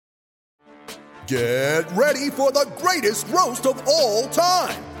Get ready for the greatest roast of all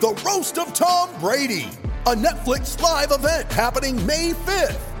time, the Roast of Tom Brady, a Netflix live event happening May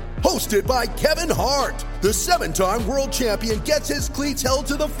 5th. Hosted by Kevin Hart, the 7-time world champion gets his cleats held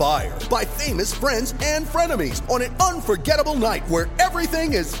to the fire by famous friends and frenemies on an unforgettable night where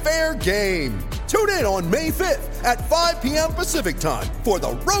everything is fair game. Tune in on May 5th at 5 p.m. Pacific time for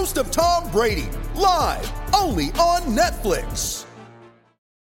the Roast of Tom Brady, live only on Netflix.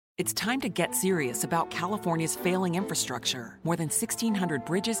 It's time to get serious about California's failing infrastructure. More than 1,600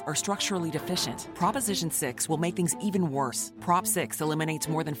 bridges are structurally deficient. Proposition 6 will make things even worse. Prop 6 eliminates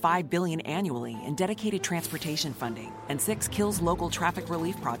more than $5 billion annually in dedicated transportation funding, and 6 kills local traffic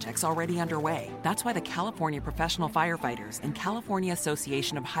relief projects already underway. That's why the California Professional Firefighters and California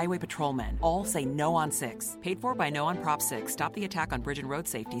Association of Highway Patrolmen all say no on 6. Paid for by No on Prop 6. Stop the attack on bridge and road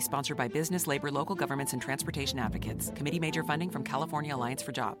safety. Sponsored by business, labor, local governments, and transportation advocates. Committee major funding from California Alliance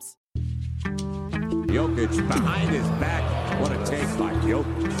for Jobs. Jokic behind his back. What a take by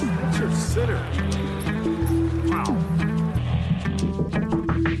Jokic. That's your sitter. Wow.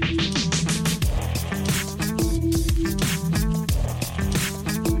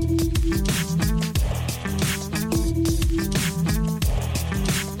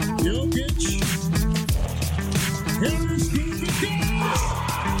 Jokic. Here's the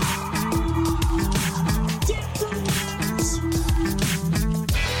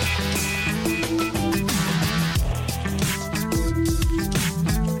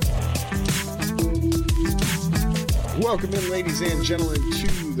Welcome in, ladies and gentlemen,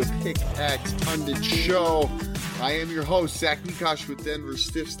 to the Pickaxe Pundit Show. I am your host, Zach Mikosh with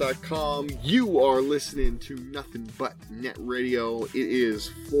DenverStiffs.com. You are listening to Nothing But Net Radio. It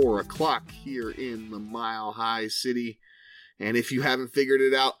is 4 o'clock here in the Mile High City. And if you haven't figured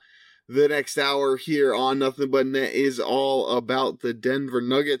it out, the next hour here on Nothing But Net is all about the Denver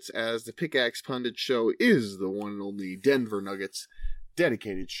Nuggets, as the Pickaxe Pundit Show is the one and only Denver Nuggets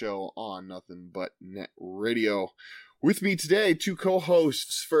dedicated show on Nothing But Net Radio. With me today, two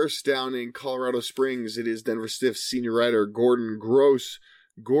co-hosts. First, down in Colorado Springs, it is Denver Stiffs senior writer Gordon Gross.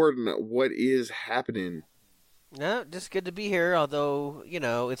 Gordon, what is happening? No, just good to be here, although,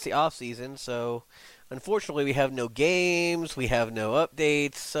 it's the off-season, so unfortunately we have no games, we have no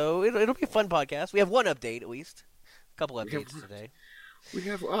updates, so it'll be a fun podcast. We have one update, at least. A couple updates today. We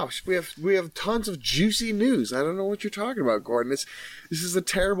have tons of juicy news. I don't know what you're talking about, Gordon. This is a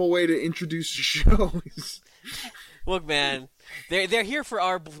terrible way to introduce the show. Look, man, they're here for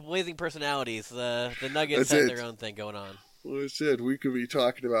our blazing personalities. The Nuggets have their own thing going on. Well, that's it. We could be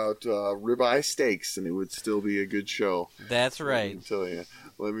talking about ribeye steaks, and it would still be a good show. That's right.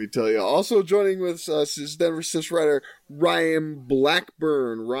 Let me tell you. Also joining with us is Denver Stiffs writer Ryan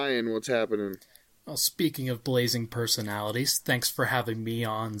Blackburn. Ryan, what's happening? Well, speaking of blazing personalities, thanks for having me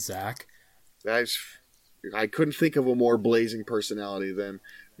on, Zach. I couldn't think of a more blazing personality than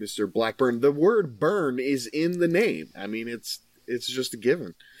Mr. Blackburn. The word burn is in the name. I mean, it's just a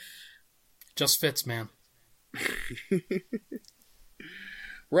given. Just fits, man.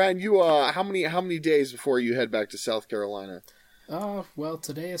 Ryan, you how many days before you head back to South Carolina? Well,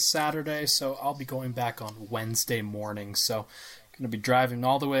 today is Saturday, so I'll be going back on Wednesday morning. So, going to be driving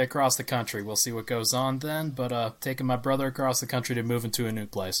all the way across the country. We'll see what goes on then, but taking my brother across the country to move into a new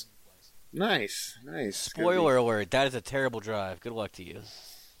place. Nice. Spoiler alert, that is a terrible drive. Good luck to you.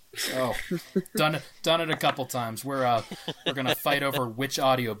 Oh, done it a couple times. We're gonna fight over which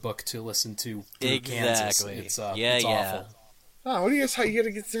audiobook to listen to through Kansas. It's awful. Oh, what do you guys? How you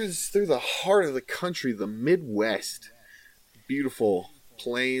gotta get through the heart of the country, the Midwest? Beautiful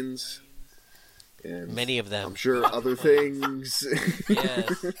plains, and many of them. I'm sure other things.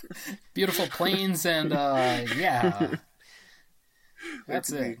 Yes, beautiful plains, and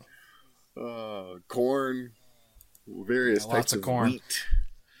that's it. Corn, various types of corn. wheat.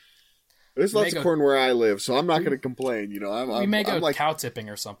 There's lots of corn where I live, so I'm not going to complain. We may go cow tipping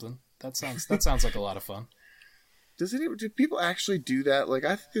or something. That sounds like a lot of fun. Do people actually do that? Like,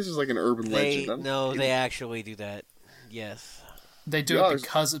 I think this is like an urban legend. They actually do that. Yes, they do it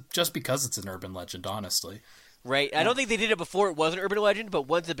because it's an urban legend. Honestly, right? I don't think they did it before it was an urban legend, but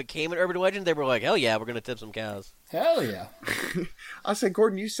once it became an urban legend, they were like, "Hell yeah, we're going to tip some cows." Hell yeah! I say,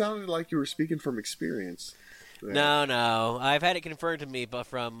 Gordon, you sounded like you were speaking from experience. No. I've had it confirmed to me, but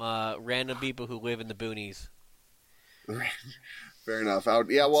from random people who live in the boonies. Fair enough.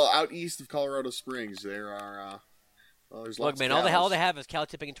 Out east of Colorado Springs, there are. There's Look, lots man, of all they have is cow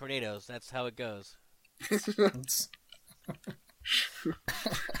tipping and tornadoes. That's how it goes.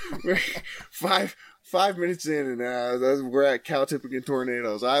 5 minutes in, and we're at cow tipping and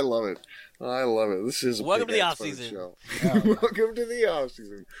tornadoes. I love it. I love it. This is a Welcome to the Pickaxe off-season. show. Welcome to the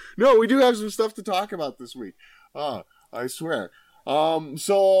off-season. No, we do have some stuff to talk about this week. I swear.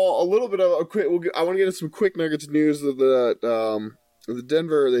 So a little bit of a quick. I want to get into some quick Nuggets news that the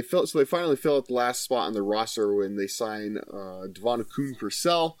Denver they finally fill out the last spot on the roster when they sign Devon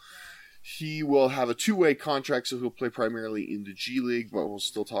Akoon-Purcell. He will have a 2-way contract, so he'll play primarily in the G League, but we'll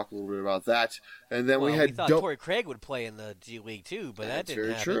still talk a little bit about that. And then we thought Torrey Craig would play in the G League too, but that didn't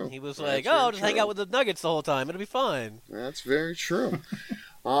happen. True. He was like, "Oh, just hang out with the Nuggets the whole time; it'll be fine." That's very true.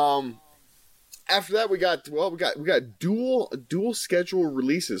 After that, we got dual schedule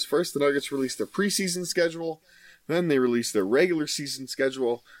releases. First, the Nuggets released their preseason schedule, then they released their regular season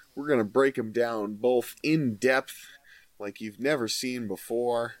schedule. We're gonna break them down both in depth, like you've never seen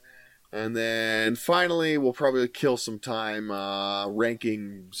before. And then finally, we'll probably kill some time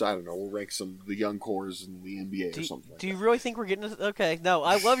ranking. I don't know. We'll rank the young cores in the NBA or something. Do you really think we're getting this? Okay, no.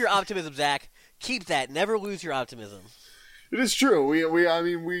 I love your optimism, Zach. Keep that. Never lose your optimism. It is true. We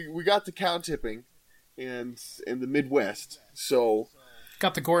got the cow tipping, and in the Midwest. So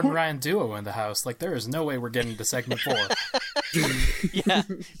got the Gordon Ryan duo in the house. Like there is no way we're getting to segment 4. Yeah.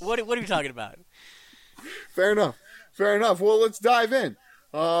 What are you talking about? Fair enough. Well, let's dive in.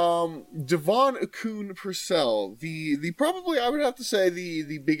 Devon Akoon-Purcell, the probably I would have to say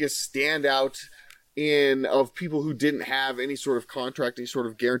the biggest standout of people who didn't have any sort of contract, any sort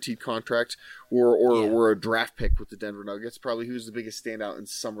of guaranteed contract, or a draft pick with the Denver Nuggets. Probably he was the biggest standout in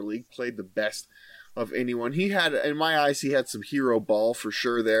Summer League, played the best of anyone. He had, in my eyes, he had some hero ball for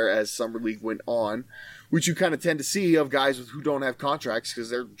sure there as Summer League went on, which you kind of tend to see of guys who don't have contracts because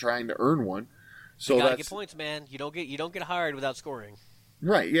they're trying to earn one. So you gotta get points, man. You don't get hired without scoring.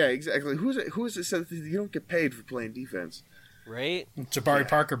 Right, yeah, exactly. Who is it said that you don't get paid for playing defense? Right? Jabari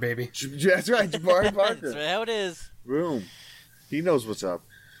Parker, baby. That's right, Jabari Parker. That's how it is. Boom. He knows what's up.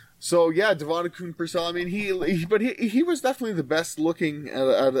 So, yeah, Devon Akoon-Purcell, I mean, he was definitely the best looking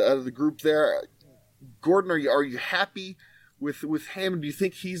out of the group there. Gordon, are you happy with him? Do you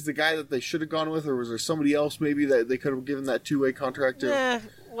think he's the guy that they should have gone with, or was there somebody else maybe that they could have given that 2-way contract to? Yeah,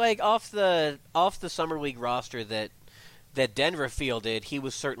 like off the Summer League roster that Denver fielded, he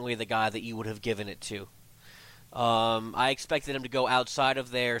was certainly the guy that you would have given it to. I expected him to go outside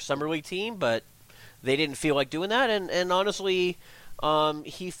of their Summer League team, but they didn't feel like doing that. And honestly,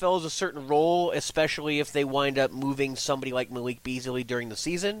 he fills a certain role, especially if they wind up moving somebody like Malik Beasley during the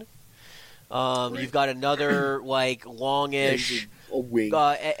season. Right. You've got another longish,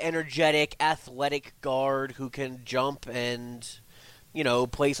 energetic, athletic guard who can jump and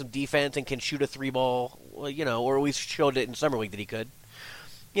play some defense and can shoot a 3-ball, or at least showed it in Summer League that he could.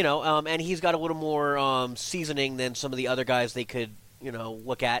 And he's got a little more seasoning than some of the other guys they could,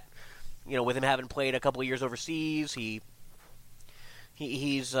 look at. With him having played a couple of years overseas,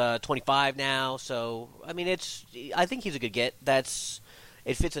 he's 25 now. So I mean, I think he's a good get.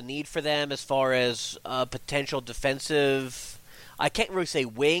 It fits a need for them as far as potential defensive. I can't really say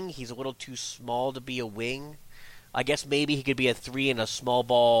wing. He's a little too small to be a wing. I guess maybe he could be a 3 in a small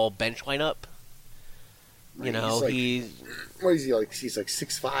ball bench lineup. What is he like? He's like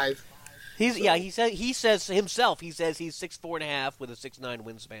 6'5". He says himself. He says he's 6'4.5" with a 6'9"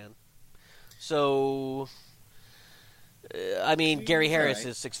 wingspan. So, I mean, Gary Harris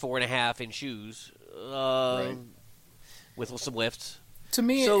is 6'4.5" in shoes, with some lifts. To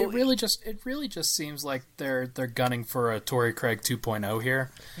me, it really just seems like they're gunning for a Torrey Craig 2.0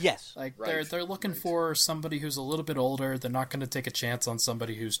 here. Yes, they're looking for somebody who's a little bit older. They're not going to take a chance on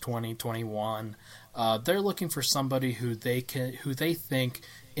somebody who's 20, 21. They're looking for somebody who they think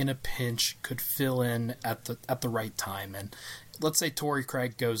in a pinch could fill in at the right time. And let's say Torrey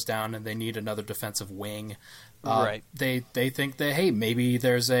Craig goes down and they need another defensive wing. Right. They think that maybe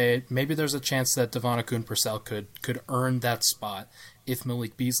there's a chance that Devon Akoon-Purcell could earn that spot if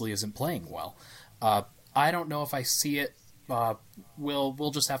Malik Beasley isn't playing well. I don't know if I see it.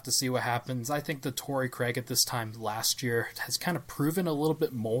 We'll just have to see what happens. I think that Torrey Craig at this time last year has kind of proven a little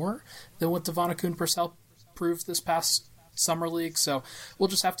bit more than what Devon Akoon-Purcell proved this past Summer League. So we'll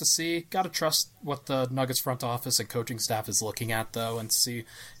just have to see. Got to trust what the Nuggets front office and coaching staff is looking at, though, and see.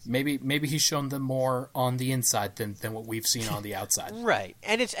 Maybe he's shown them more on the inside than what we've seen on the outside. Right,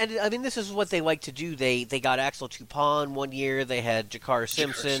 and I mean, this is what they like to do. They got Axel Toupane one year. They had Jakar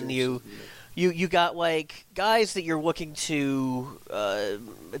Simpson. You got guys that you're looking to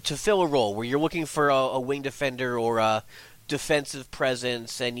fill a role where you're looking for a wing defender or a defensive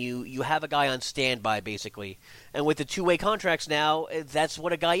presence, and you have a guy on standby basically. And with the 2-way contracts now, that's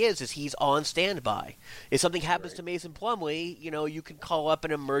what a guy is he's on standby. If something happens to Mason Plumlee, you can call up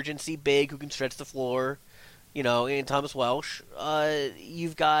an emergency big who can stretch the floor, in Thomas Welsh.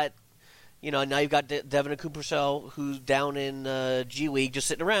 You've got Now you've got Devin Purcell, who's down in G League, just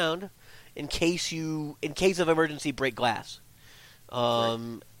sitting around in case of emergency break glass.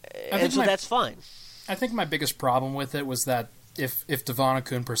 And so that's fine. I think my biggest problem with it was that if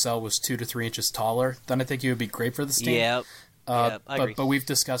Devon Purcell was 2 to 3 inches taller, then I think he would be great for this team. Yeah, I agree. But we've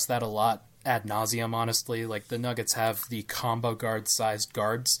discussed that a lot ad nauseum, honestly. Like, the Nuggets have the combo guard-sized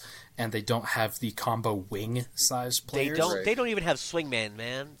guards, and they don't have the combo wing-sized players. They don't even have swingman,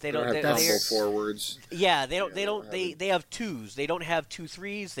 man. They don't have combo forwards. Yeah, they have twos. They don't have 2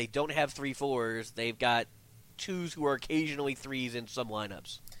 3s. They don't have 3 4s. They've got twos who are occasionally 3s in some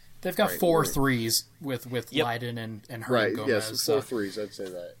lineups. They've got 4 3s with Leiden and Hernan Gomez. Yes, 4 3s. I'd say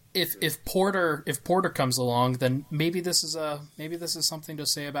that. If Porter comes along, then maybe this is something to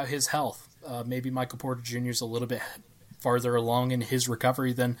say about his health. Maybe Michael Porter Jr. is a little bit farther along in his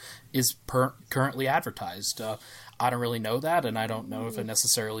recovery than is currently advertised. I don't really know that, and I don't know if I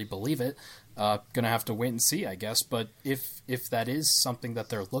necessarily believe it. Gonna have to wait and see, I guess. But if that is something that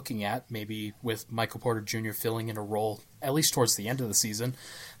they're looking at, maybe with Michael Porter Jr. filling in a role at least towards the end of the season,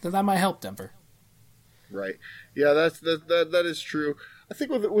 then that might help Denver. Right. Yeah, that is true. I think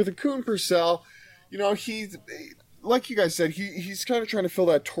with Akun Purcell, he's, like you guys said, he's kind of trying to fill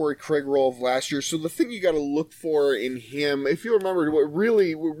that Torrey Craig role of last year. So the thing you got to look for in him, if you remember, what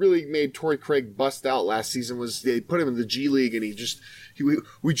really made Torrey Craig bust out last season was they put him in the G League, and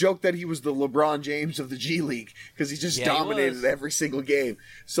we joked that he was the LeBron James of the G League because he just dominated every single game.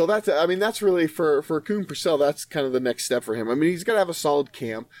 So that's really for Akun Purcell. That's kind of the next step for him. I mean, he's got to have a solid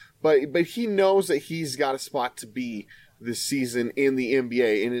camp, but he knows that he's got a spot to be this season in the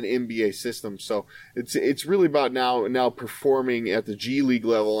NBA, in an NBA system. So it's really about now performing at the G League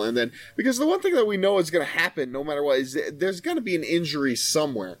level. And then, because the one thing that we know is going to happen no matter what is there's going to be an injury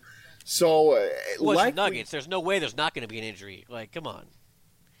somewhere. So it's Nuggets. There's no way there's not going to be an injury. Like, come on.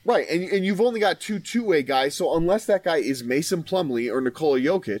 Right, and you've only got two-way guys, so unless that guy is Mason Plumlee or Nikola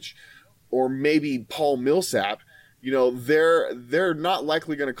Jokic or maybe Paul Millsap, they're not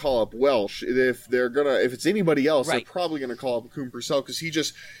likely going to call up Welsh. If it's anybody else, They're probably going to call up Akun Purcell because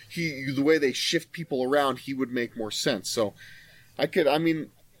the way they shift people around, he would make more sense. So he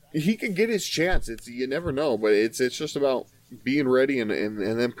could get his chance. You never know, but it's just about being ready and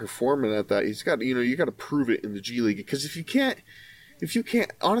then performing at that. He's got you got to prove it in the G League, because if you can't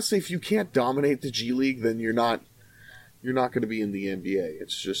dominate the G League, then you're not going to be in the NBA.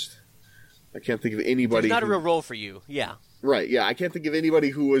 It's just, I can't think of anybody. It's not a real role for you. Yeah. Right. Yeah. I can't think of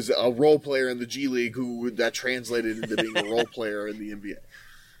anybody who was a role player in the G League that translated into being a role player in the NBA.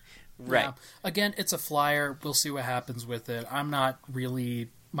 Right. Yeah. Again, it's a flyer. We'll see what happens with it.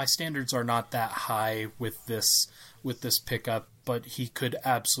 My standards are not that high with this pickup, but he could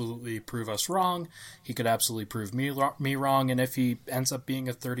absolutely prove us wrong. He could absolutely prove me wrong. And if he ends up being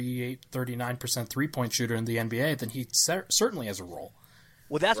a 39% 3-point shooter in the NBA, then he certainly has a role.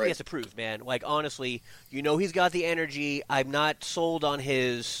 Well, that's what he has to prove, man. Like, honestly, he's got the energy. I'm not sold on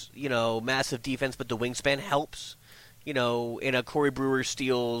his, massive defense, but the wingspan helps, in a Corey Brewer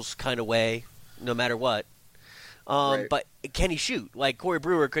steals kind of way, no matter what. But can he shoot? Like, Corey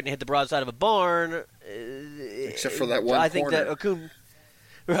Brewer couldn't hit the broadside of a barn. Except for that one corner. I think that Akun...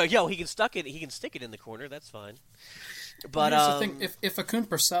 he can stick it in the corner. That's fine. But here's the thing. If Akun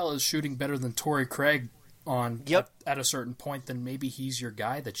Purcell is shooting better than Torrey Craig at a certain point, then maybe he's your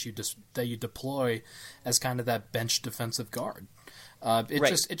guy that you deploy as kind of that bench defensive guard.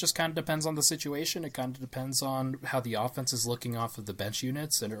 It just kind of depends on the situation. It kind of depends on how the offense is looking off of the bench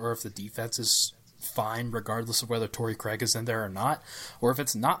units, or if the defense is fine regardless of whether Torrey Craig is in there or not, or if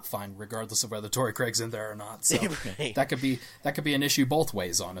it's not fine regardless of whether Torrey Craig's in there or not. So that could be an issue both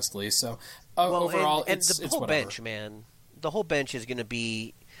ways, honestly. So overall, it's the whole whatever. bench, man. The whole bench is going to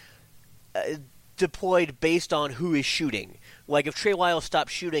be deployed based on who is shooting. Like, if Trey Lyles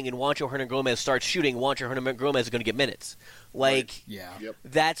stops shooting and Juancho Hernan-Gomez starts shooting, Juancho Hernan-Gomez is going to get minutes. Like,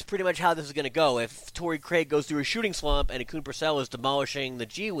 That's pretty much how this is going to go. If Torrey Craig goes through a shooting slump and Akun Purcell is demolishing the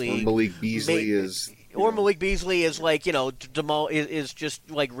G League, or Malik Beasley is like, is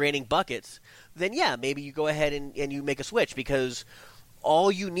just like raining buckets, then maybe you go ahead and you make a switch, because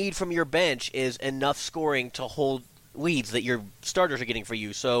all you need from your bench is enough scoring to hold leads that your starters are getting for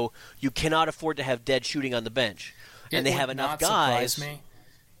you. So you cannot afford to have dead shooting on the bench. And they have enough guys.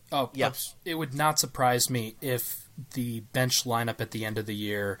 It would not surprise me if the bench lineup at the end of the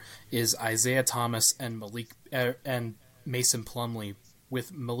year is Isaiah Thomas and Mason Plumlee,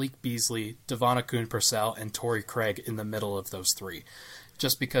 with Malik Beasley, Devon Akun Purcell, and Torrey Craig in the middle of those three.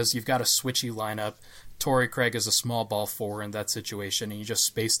 Just because you've got a switchy lineup. Torrey Craig is a small ball four in that situation, and you just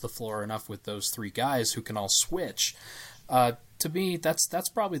space the floor enough with those three guys who can all switch. To me, that's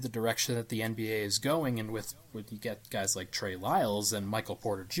probably the direction that the NBA is going, and with you get guys like Trey Lyles and Michael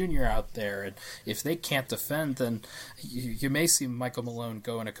Porter Jr. out there, and if they can't defend, then you may see Michael Malone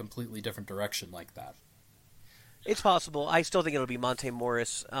go in a completely different direction like that. It's possible. I still think it'll be Monte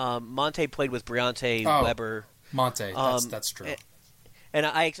Morris. Monte played with Briante Weber. Monte, that's true. And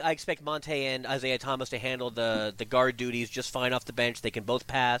I expect Monte and Isaiah Thomas to handle the guard duties just fine off the bench. They can both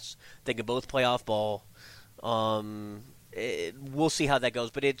pass. They can both play off ball. We'll see how that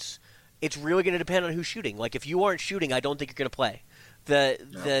goes, but it's really going to depend on who's shooting. Like if you aren't shooting, I don't think you're going to play.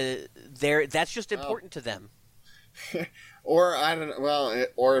 That's just important to them. Or I don't know. Well,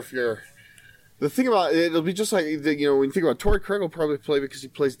 or if you're the thing about it'll be just like when you think about Torrey Craig will probably play because he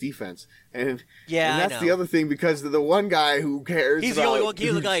plays defense, and that's the other thing because the one guy who cares. He's the only one.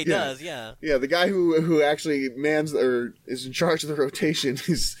 He's the guy who does. Yeah. Yeah, the guy who actually mans or is in charge of the rotation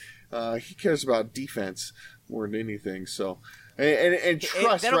is he cares about defense more than anything. So and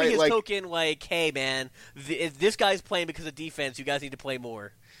trust, that'll right? be his token. Like, hey, man, if this guy's playing because of defense, you guys need to play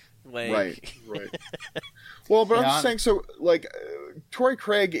more. Like... Right. Well, but I'm just saying. So, like, Torrey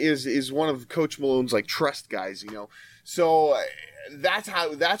Craig is one of Coach Malone's like trust guys. So that's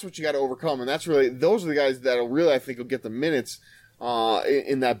what you got to overcome, and those are the guys that'll really I think will get the minutes.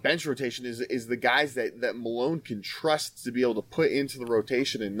 In that bench rotation is the guys that Malone can trust to be able to put into the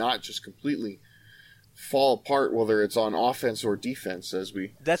rotation and not just completely fall apart, whether it's on offense or defense.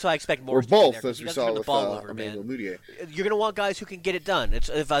 That's why I expect more. Or both, as we saw with Emmanuel Mudiay. You're going to want guys who can get it done.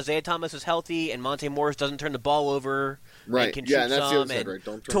 If Isaiah Thomas is healthy and Monte Morris doesn't turn the ball over, right? And can yeah, shoot and that's some, the other side, right?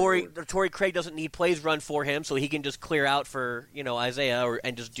 Don't Torrey Craig doesn't need plays run for him, so he can just clear out for Isaiah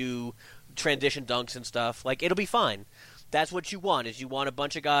and just do transition dunks and stuff. Like it'll be fine. That's what you want. Is you want a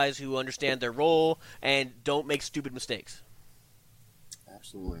bunch of guys who understand their role and don't make stupid mistakes.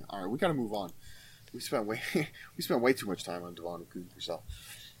 Absolutely. All right, we got to move on. We spent way too much time on Devon Vassell.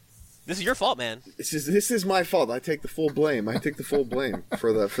 This is your fault, man. This is my fault. I take the full blame.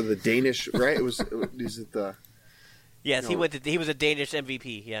 for the Danish. Right? Is it the? Yes, he was a Danish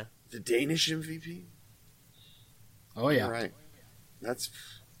MVP. Yeah. The Danish MVP. Oh yeah. All right. That's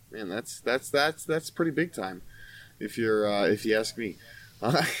pretty big time. If you ask me.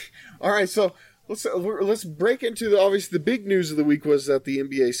 All right. So. Let's break into obviously the big news of the week was that the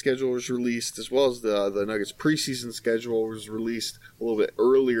NBA schedule was released as well as the Nuggets preseason schedule was released a little bit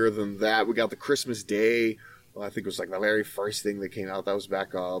earlier than that. We got the Christmas Day. Well, I think it was like the very first thing that came out. That was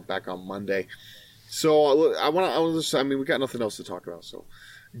back on Monday. So we got nothing else to talk about. So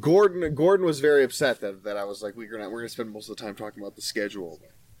Gordon was very upset that I was like we're gonna spend most of the time talking about the schedule.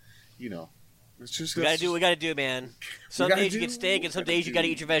 But, we gotta do, man. Some days you get steak, and some days you gotta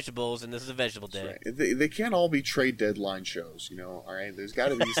eat your vegetables, and this is a vegetable day. Right. They can't all be trade deadline shows, All right, there's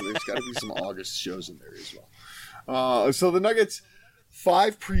gotta be some August shows in there as well. So the Nuggets,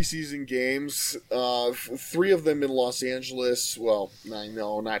 5 preseason games, 3 of them in Los Angeles. Well,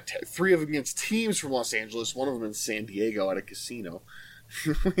 no, not 3 of them against teams from Los Angeles. 1 of them in San Diego at a casino.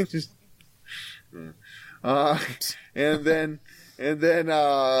 And then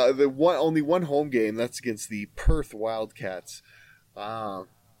only one home game. That's against the Perth Wildcats.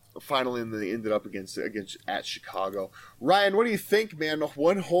 Finally, they ended up against at Chicago. Ryan, what do you think, man?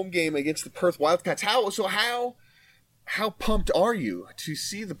 One home game against the Perth Wildcats. How pumped are you to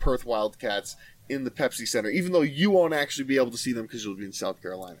see the Perth Wildcats in the Pepsi Center? Even though you won't actually be able to see them because you'll be in South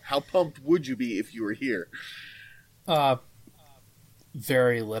Carolina. How pumped would you be if you were here?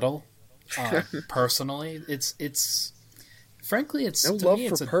 Very little. Personally, it's. Frankly, it's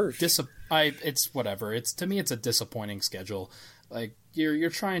whatever. To me, it's a disappointing schedule. Like you're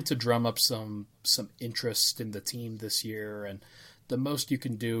trying to drum up some interest in the team this year, and the most you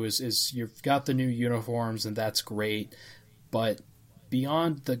can do is you've got the new uniforms, and that's great. But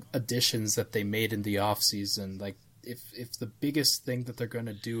beyond the additions that they made in the offseason, like if the biggest thing that they're going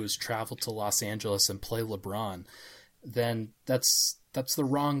to do is travel to Los Angeles and play LeBron, then that's the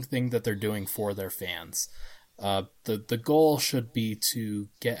wrong thing that they're doing for their fans. The goal should be to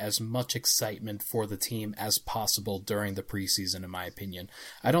get as much excitement for the team as possible during the preseason, in my opinion.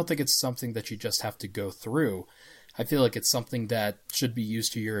 I don't think it's something that you just have to go through. I feel like it's something that should be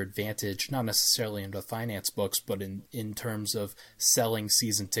used to your advantage, not necessarily in the finance books, but in terms of selling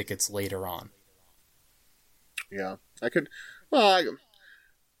season tickets later on. Yeah,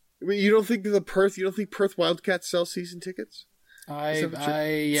 you don't think Perth Wildcats sell season tickets?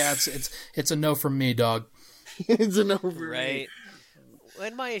 It's a no from me, dog. It's a no for right. Me.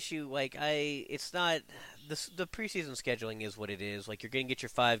 And my issue, it's not the preseason scheduling is what it is. Like you're going to get your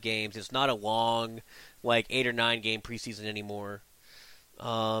 5 games. It's not a long, 8 or 9 game preseason anymore.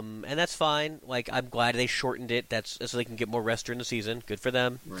 And that's fine. Like, I'm glad they shortened it. That's so they can get more rest during the season. Good for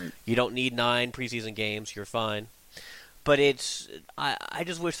them. Right. You don't need 9 preseason games. You're fine. But I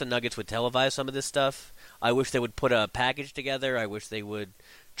just wish the Nuggets would televise some of this stuff. I wish they would put a package together. I wish they would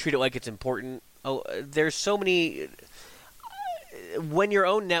treat it like it's important. Oh, there's so many. When your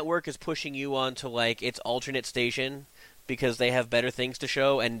own network is pushing you onto like its alternate station because they have better things to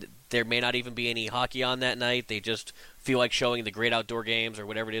show, and there may not even be any hockey on that night. They just feel like showing the great outdoor games or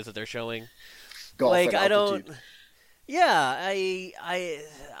whatever it is that they're showing. Golf like at I altitude. don't. Yeah,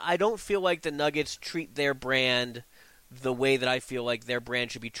 I don't feel like the Nuggets treat their brand the way that I feel like their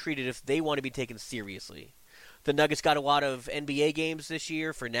brand should be treated if they want to be taken seriously. The Nuggets got a lot of NBA games this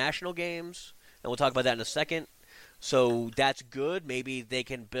year for national games, and we'll talk about that in a second. So that's good. Maybe they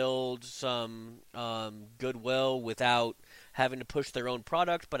can build some goodwill without having to push their own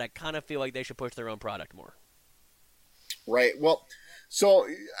product, but I kind of feel like they should push their own product more. Right. Well, so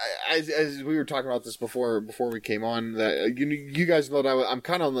as we were talking about this before we came on, that you guys know that I'm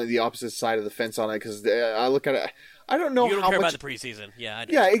kind of on the opposite side of the fence on it because I look at it. I don't know you don't how care much about the preseason. Yeah, I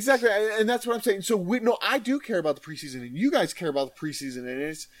know. Yeah, exactly, and that's what I'm saying. So I do care about the preseason, and you guys care about the preseason,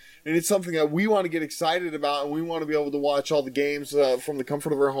 and it's something that we want to get excited about, and we want to be able to watch all the games from the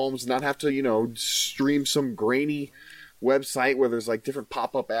comfort of our homes, and not have to stream some grainy website where there's like different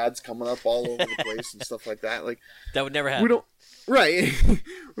pop-up ads coming up all over the place and stuff like that. Like that would never happen. we don't. Right,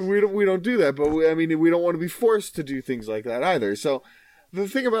 we don't do that, but we don't want to be forced to do things like that either. So the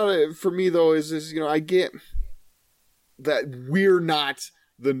thing about it for me though is I get that we're not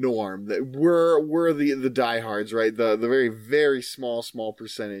the norm, that we're the diehards, right? The very, very small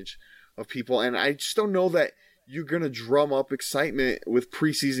percentage of people. And I just don't know that you're going to drum up excitement with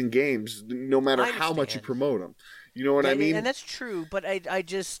preseason games, no matter how much you promote them. You know what I mean? And that's true, but I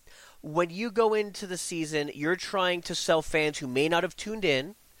just, when you go into the season, you're trying to sell fans who may not have tuned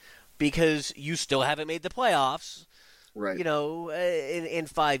in because you still haven't made the playoffs. Right. In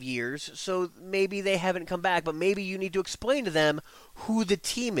 5 years. So maybe they haven't come back, but maybe you need to explain to them who the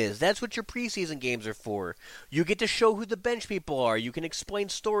team is. That's what your preseason games are for. You get to show who the bench people are. You can explain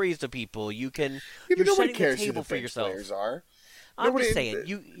stories to people. You can. Even you're nobody setting cares the who table the for bench yourself. players are. I'm just saying,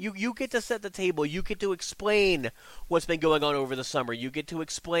 you get to set the table. You get to explain what's been going on over the summer. You get to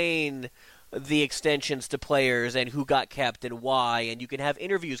explain the extensions to players and who got kept and why, and you can have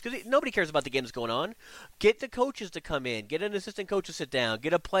interviews because nobody cares about the games going on. Get the coaches to come in, get an assistant coach to sit down,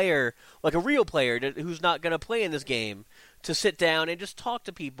 get a player, like a real player who's not going to play in this game, to sit down and just talk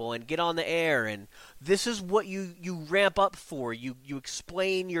to people and get on the air. And this is what you ramp up for. You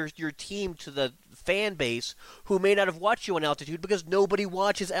explain your team to the fan base who may not have watched you on Altitude because nobody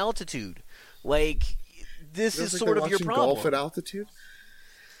watches Altitude. Like, this is sort of your problem. Golf at Altitude?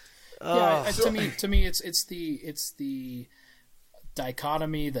 Yeah, to me, it's the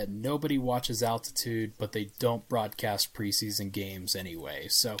dichotomy that nobody watches Altitude, but they don't broadcast preseason games anyway.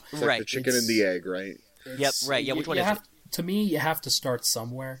 So it's like the chicken and the egg, right? Yep, right. Yeah, which one is it? To me, you have to start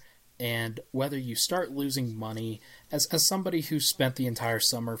somewhere, and whether you start losing money, as somebody who spent the entire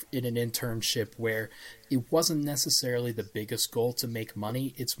summer in an internship where it wasn't necessarily the biggest goal to make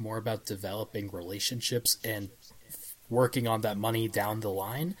money, it's more about developing relationships and working on that money down the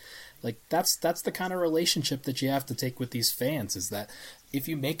line. Like that's the kind of relationship that you have to take with these fans, is that if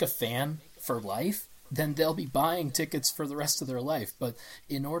you make a fan for life, then they'll be buying tickets for the rest of their life. But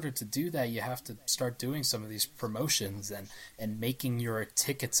in order to do that, you have to start doing some of these promotions and making your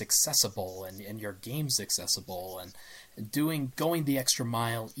tickets accessible and your games accessible and going the extra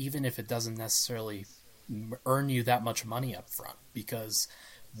mile, even if it doesn't necessarily earn you that much money up front. Because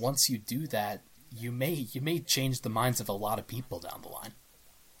once you do that, you may change the minds of a lot of people down the line.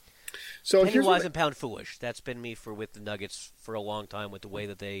 So penny wise and pound foolish. That's been me with the Nuggets for a long time, with the way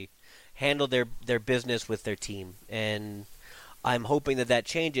that they handle their business with their team. And I'm hoping that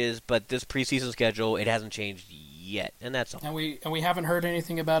changes, but this preseason schedule, it hasn't changed yet, and that's all. And we haven't heard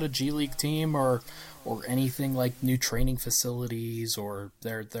anything about a G League team or anything like new training facilities, or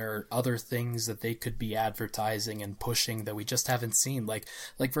there are other things that they could be advertising and pushing that we just haven't seen. Like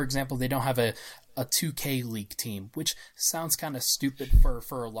for example, they don't have a 2K League team, which sounds kind of stupid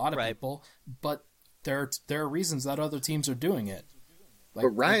for a lot of people, but there are reasons that other teams are doing it. But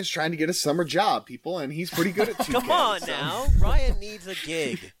Ryan's trying to get a summer job, people, and he's pretty good at 2K. Come on now, Ryan needs a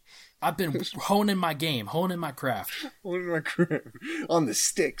gig. I've been honing my game, honing my craft. On the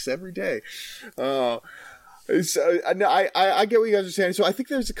sticks every day. I get what you guys are saying. So I think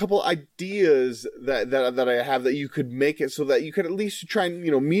there's a couple ideas that I have that you could make it so that you could at least try and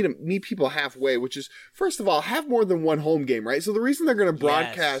meet people halfway. Which is, first of all, have more than one home game, right? So the reason they're going to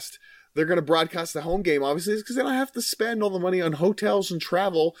broadcast they're going to broadcast the home game, obviously, is because they don't have to spend all the money on hotels and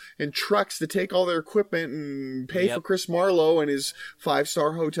travel and trucks to take all their equipment and pay for Chris Marlowe and his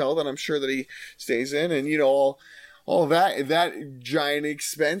 5-star hotel that I'm sure that he stays in, and all that giant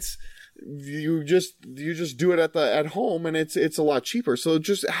expense. You just do it at home, and it's a lot cheaper. So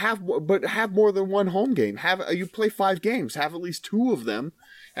just have more than one home game. You play 5 games, have at least 2 of them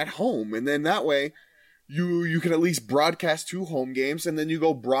at home, and then that way you can at least broadcast 2 home games, and then you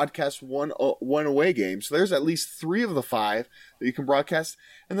go broadcast one away game. So there's at least 3 of the 5 that you can broadcast,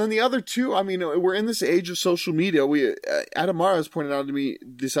 and then the other 2. I mean, we're in this age of social media. Adam Mara has pointed out to me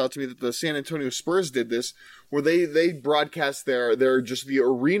that the San Antonio Spurs did this, where they broadcast their just the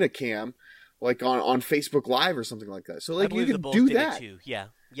arena cam, like on Facebook Live or something like that. So like you can do that too. Yeah.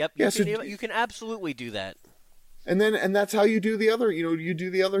 Yep. You can absolutely do that. And that's how you do the other, you do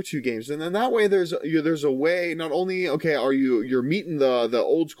the other 2 games. And then that way there's a way, not only, okay, you're meeting the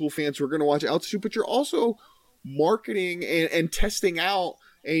old school fans who are going to watch Altitude, but you're also marketing and testing out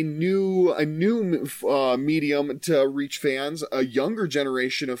a new medium to reach fans, a younger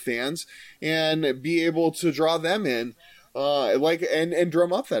generation of fans, and be able to draw them in, and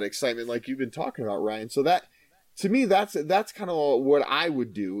drum up that excitement like you've been talking about, Ryan. So that, to me, that's kind of what I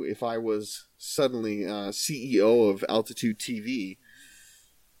would do if I was suddenly CEO of Altitude TV.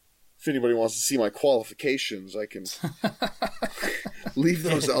 If anybody wants to see my qualifications, I can leave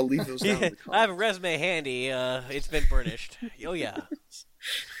those. I'll leave those down in the comments. I have a resume handy. It's been burnished. Oh yeah.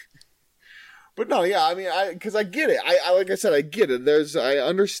 But no, yeah, I mean, because I get it. Like I said, I get it. I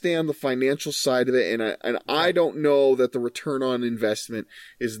understand the financial side of it, and I don't know that the return on investment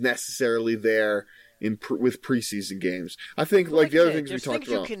is necessarily there with preseason games. I think the other things we talked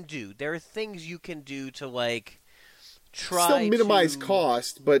about. There are things you can do to try still minimize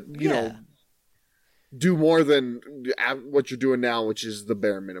cost, but do more than what you're doing now, which is the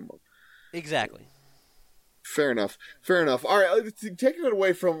bare minimum. Exactly. Fair enough. All right, taking it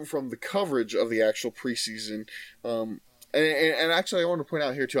away from the coverage of the actual preseason, and actually I want to point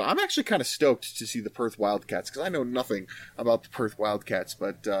out here too, I'm actually kind of stoked to see the Perth Wildcats, because I know nothing about the Perth Wildcats,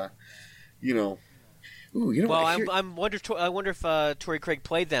 but Well, I wonder if Torrey Craig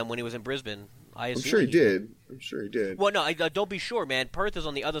played them when he was in Brisbane. I'm sure he did. Well, no, don't be sure, man. Perth is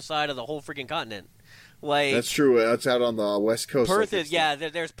on the other side of the whole freaking continent. That's true. That's out on the west coast. Perth is,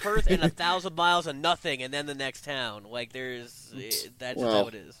 there's Perth and 1,000 miles of nothing, and then the next town. That's how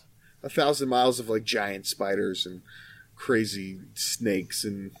it is. 1,000 miles of giant spiders and crazy snakes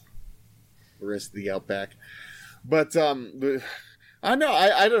and the rest of the outback. But I know.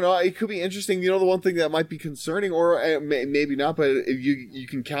 I don't know. It could be interesting. The one thing that might be concerning, or maybe not, but you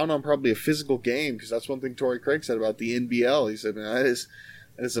can count on probably a physical game, because that's one thing Torrey Craig said about the NBL. He said, "Man, that is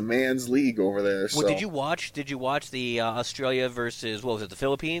a man's league over there." Well, did you watch the Australia versus the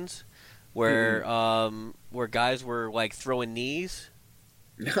Philippines, where guys were throwing knees?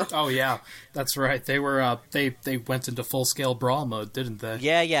 Oh yeah, that's right. They were they went into full scale brawl mode, didn't they?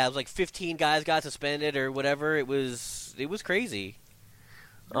 Yeah. It was 15 guys got suspended or whatever. It was crazy.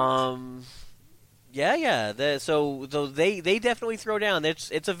 So they definitely throw down.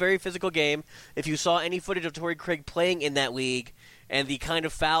 It's a very physical game. If you saw any footage of Torrey Craig playing in that league and the kind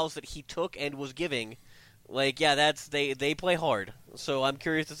of fouls that he took and was giving, they play hard. So I'm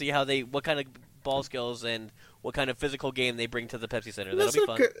curious to see what kind of ball skills and what kind of physical game they bring to the Pepsi Center. That'll be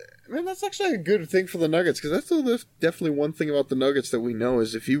fun. That's actually a good thing for the Nuggets, because that's definitely one thing about the Nuggets that we know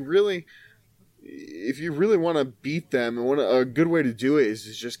is if you really want to beat them, a good way to do it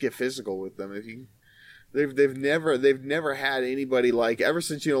is just get physical with them. They've never had anybody ever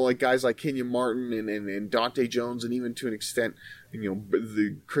since guys like Kenyon Martin and Dante Jones, and even to an extent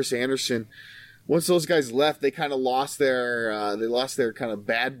the Chris Anderson. Once those guys left, they kind of lost their kind of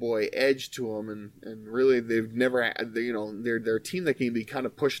bad boy edge to them, and really they've never had, they're a team that can be kind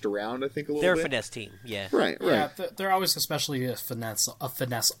of pushed around. I think a little bit. They're a finesse team, yeah. Right. Yeah, they're always especially a finesse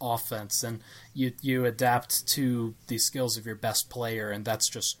offense, and you adapt to the skills of your best player, and that's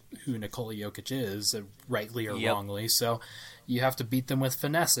just who Nikola Jokic is, rightly or wrongly. So you have to beat them with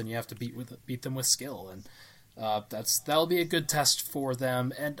finesse, and you have to beat them with skill, and that'll be a good test for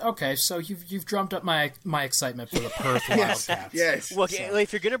them. And okay, so you've drummed up my excitement for the Perth Wildcats. Yes. Well,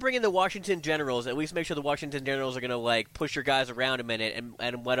 if you're gonna bring in the Washington Generals, at least make sure the Washington Generals are gonna push your guys around a minute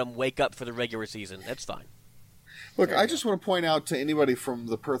and let them wake up for the regular season. That's fine. Look, I just want to point out to anybody from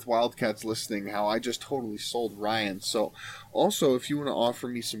the Perth Wildcats listening how I just totally sold Ryan. So, also, if you want to offer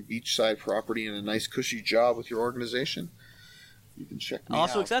me some beachside property and a nice cushy job with your organization, you can check me out.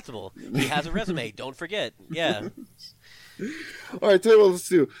 Also acceptable. He has a resume. Don't forget. Yeah. All right, tell you what let's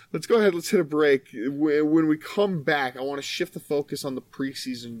do. Let's go ahead. Let's hit a break. When we come back, I want to shift the focus on the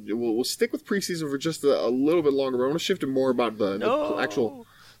preseason. We'll stick with preseason for just a little bit longer, but I want to shift it more about the actual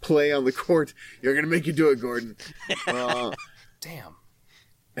play on the court. You're going to make you do it, Gordon. Damn.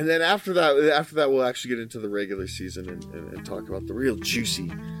 And then after that, we'll actually get into the regular season and talk about the real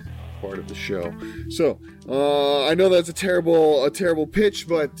juicy part of the show. So, I know that's a terrible pitch,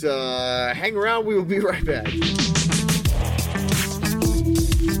 but hang around. We will be right back.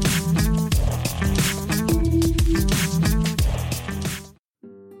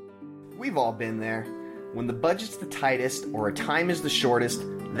 We've all been there. When the budget's the tightest or a time is the shortest,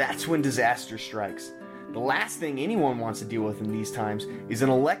 that's when disaster strikes. The last thing anyone wants to deal with in these times is an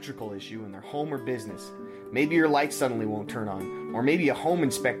electrical issue in their home or business. Maybe your light suddenly won't turn on, or maybe a home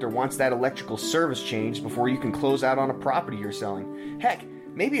inspector wants that electrical service changed before you can close out on a property you're selling. Heck,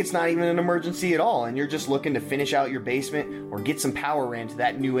 maybe it's not even an emergency at all and you're just looking to finish out your basement or get some power ran to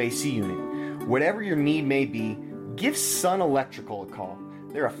that new AC unit. Whatever your need may be, give Sun Electrical a call.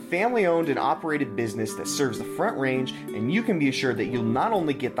 They're a family-owned and operated business that serves the Front Range, and you can be assured that you'll not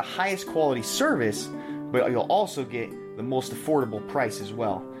only get the highest quality service, but you'll also get the most affordable price as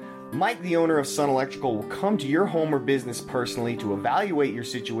well. Mike, the owner of Sun Electrical, will come to your home or business personally to evaluate your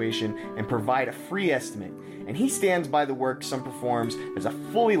situation and provide a free estimate. And he stands by the work Sun performs as a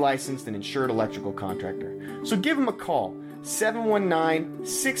fully licensed and insured electrical contractor. So give him a call,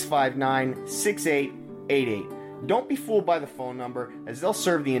 719-659-6888. Don't be fooled by the phone number, as they'll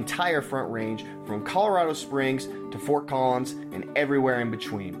serve the entire Front Range from Colorado Springs to Fort Collins and everywhere in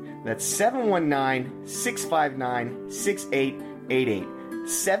between. That's 719-659-6888.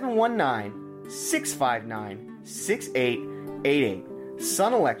 719-659-6888.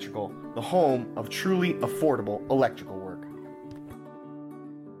 Sun Electrical, the home of truly affordable electrical work.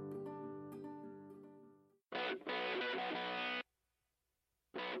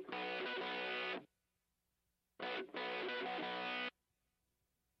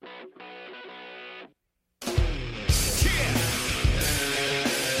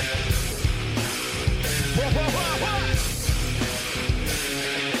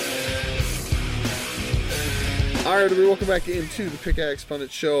 All right, everybody, welcome back into the Pickaxe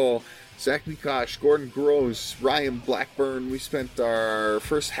Pundit Show. Zach Mikosh, Gordon Gross, Ryan Blackburn. We spent our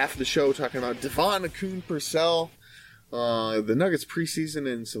first half of the show talking about Devon Akun-Purcell, the Nuggets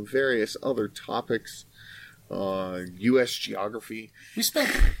preseason, and some various other topics, U.S. geography.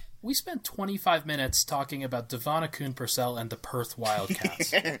 We spent 25 minutes talking about Devon Akun-Purcell and the Perth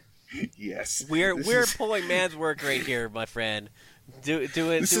Wildcats. Yes, we're pulling man's work right here, my friend. Doing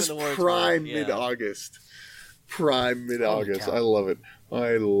the Lord's prime work. mid-August. Prime mid-August. I love it.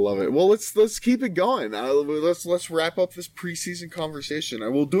 Well, let's keep it going. Let's wrap up this preseason conversation. I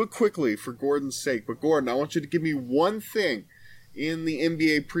will do it quickly for Gordon's sake. But Gordon, I want you to give me one thing in the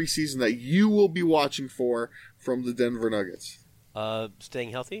NBA preseason that you will be watching for from the Denver Nuggets.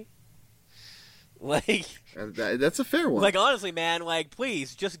 Staying healthy. That's a fair one. Honestly, man,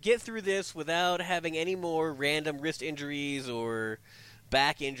 please just get through this without having any more random wrist injuries or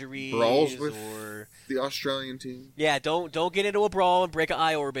back injuries, brawls with or the Australian team. Yeah, don't get into a brawl and break an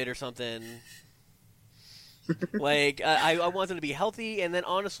eye orbit or something. I want them to be healthy, and then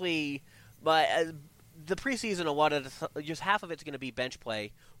honestly, the preseason, just half of it's going to be bench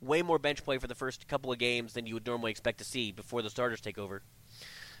play. Way more bench play for the first couple of games than you would normally expect to see before the starters take over.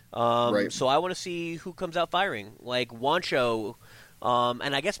 Right. So I want to see who comes out firing, like Juancho.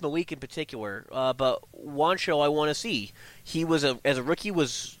 And I guess Malik in particular, but Juancho I want to see. He was as a rookie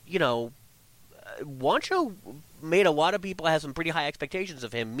Juancho made a lot of people have some pretty high expectations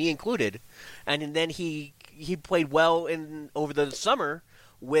of him, me included. And then he played well over the summer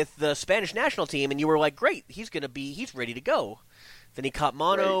with the Spanish national team, and you were like, great, he's ready to go. Then he caught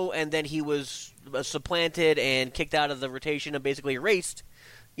mono, right. And then he was supplanted and kicked out of the rotation and basically erased.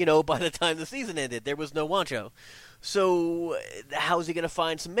 By the time the season ended, there was no Juancho. So how is he going to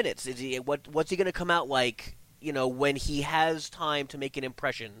find some minutes? What's he going to come out like, when he has time to make an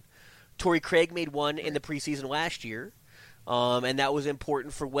impression? Torrey Craig made one in the preseason last year, and that was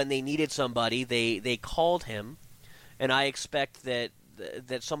important for when they needed somebody. They called him, and I expect that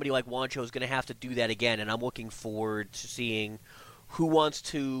somebody like Juancho is going to have to do that again, and I'm looking forward to seeing who wants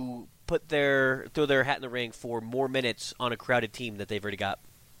to throw their hat in the ring for more minutes on a crowded team that they've already got.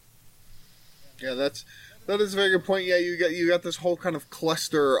 Yeah, that is a very good point. Yeah, you got this whole kind of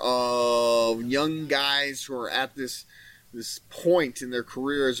cluster of young guys who are at this point in their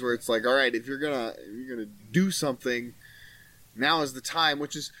careers where it's like, all right, if you're gonna do something, now is the time.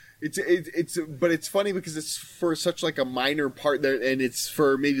 Which is but it's funny because it's for such like a minor part there, and it's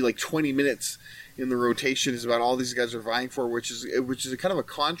for maybe like 20 minutes in the rotation is about all these guys are vying for, which is a kind of a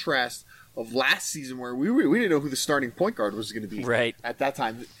contrast of last season where we didn't know who the starting point guard was going to be at that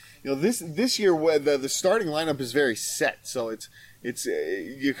time. This year the starting lineup is very set, so it's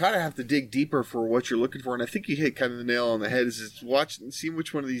you kind of have to dig deeper for what you're looking for, and I think you hit kind of the nail on the head. Is watch and see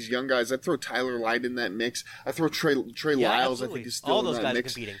which one of these young guys. I throw Tyler Light in that mix. I throw Trey Lyles. Absolutely. I think is still all in those that guys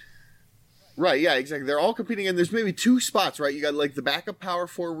mix. are competing. Right, yeah, exactly. They're all competing, and there's maybe two spots, right? You got like the backup power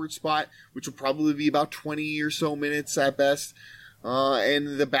forward spot, which will probably be about 20 or so minutes at best,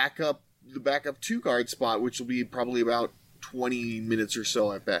 and the backup 2 guard spot, which will be probably about 20 minutes or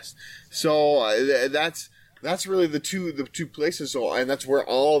so at best. So that's really the two places. So, and that's where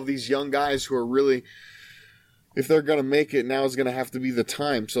all of these young guys who are really, if they're going to make it, now is going to have to be the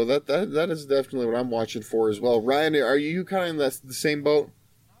time. So that is definitely what I'm watching for as well. Ryan, are you kind of in the same boat?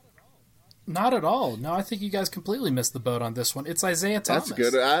 Not at all. No, I think you guys completely missed the boat on this one. It's Isaiah Thomas. That's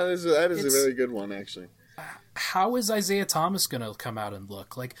good. That is a very good one, actually. How is Isaiah Thomas going to come out and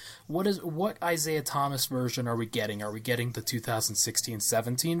look? Like, what Isaiah Thomas version are we getting? Are we getting the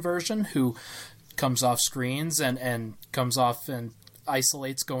 2016-17 version who comes off screens and comes off and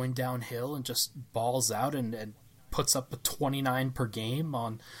isolates going downhill and just balls out and puts up a 29 per game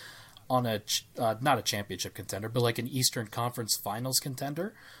on a not a championship contender, but like an Eastern Conference Finals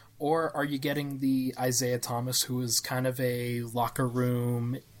contender? Or are you getting the Isaiah Thomas who is kind of a locker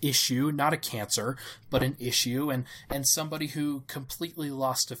room issue, not a cancer, but an issue, and somebody who completely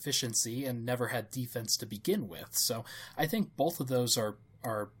lost efficiency and never had defense to begin with? So I think both of those are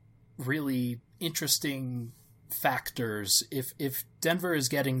really interesting factors. If Denver is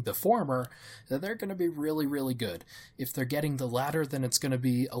getting the former, then they're going to be really, really good. If they're getting the latter, then it's going to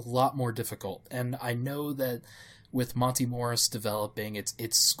be a lot more difficult. And I know that with Monty Morris developing,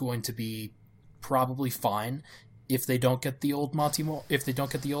 it's going to be probably fine if they don't get the old if they don't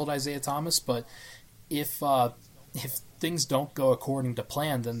get the old Isaiah Thomas. But if things don't go according to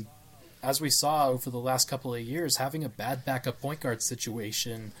plan, then as we saw over the last couple of years, having a bad backup point guard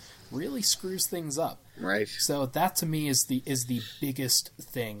situation really screws things up. Right. So that to me is the biggest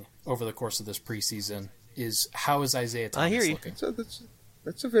thing over the course of this preseason is how is Isaiah Thomas I hear you. looking? So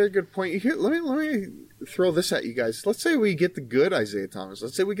that's a very good point. Here, let me throw this at you guys. Let's say we get the good Isaiah Thomas.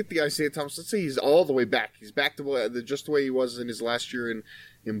 Let's say we get the Isaiah Thomas. Let's say he's all the way back. He's back to just the way he was in his last year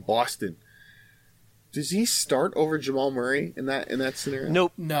in Boston. Does he start over Jamal Murray in that scenario?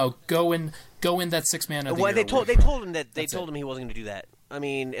 Nope. No, go in that 6-man of the year. They told him that he wasn't going to do that. I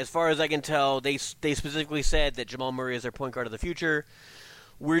mean, as far as I can tell, they specifically said that Jamal Murray is their point guard of the future.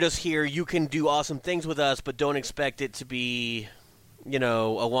 We're just here. You can do awesome things with us, but don't expect it to be, a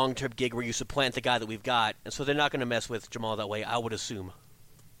long-term gig where you supplant the guy that we've got. And so they're not going to mess with Jamal that way, I would assume.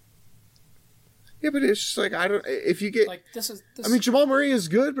 Yeah, but it's just like, if you get, like this. I mean, Jamal Murray is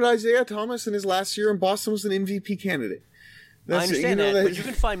good, but Isaiah Thomas in his last year in Boston was an MVP candidate. I understand that, but you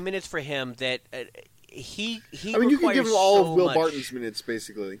can find minutes for him that he. I mean, you can give him all so of Will much. Barton's minutes,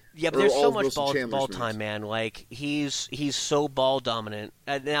 basically. Yeah, but there's so much ball minutes. time, man. Like he's so ball dominant.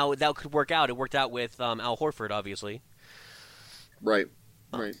 Now that could work out. It worked out with Al Horford, obviously. Right.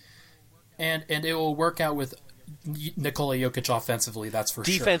 And it will work out with Nikola Jokic offensively, that's for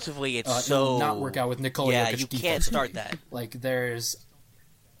sure. Defensively, it's It will not work out with Nikola Jokic you defensively. can't start that.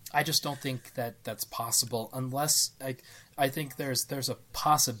 I just don't think that's possible unless I think there's a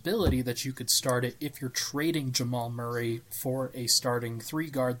possibility that you could start it if you're trading Jamal Murray for a starting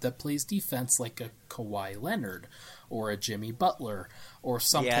 3-guard that plays defense like a Kawhi Leonard or a Jimmy Butler or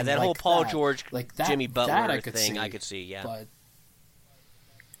something. Yeah, that like whole Paul that. George, like that, Jimmy Butler thing, see, I could see. Yeah,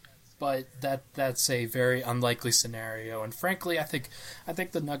 but that's a very unlikely scenario, and frankly, I think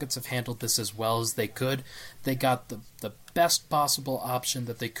the Nuggets have handled this as well as they could. They got the best possible option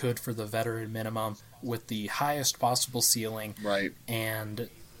that they could for the veteran minimum with the highest possible ceiling, right? And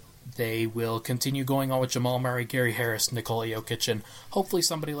they will continue going on with Jamal Murray, Gary Harris, Nikola Jokic, and hopefully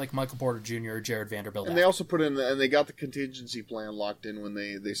somebody like Michael Porter Jr. or Jared Vanderbilt. And they also put in, and they got the contingency plan locked in when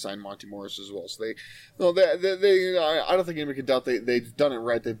they signed Monty Morris as well. So I don't think anybody can doubt they've done it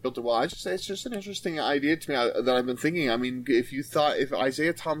right. They've built it well. I just say it's just an interesting idea to me that I've been thinking. I mean, if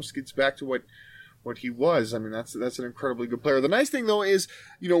Isaiah Thomas gets back to what he was, I mean, that's an incredibly good player. The nice thing, though, is,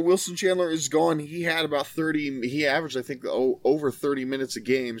 Wilson Chandler is gone. He had about 30, he averaged, I think, over 30 minutes a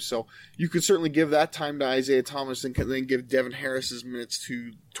game. So you could certainly give that time to Isaiah Thomas and then give Devin Harris's minutes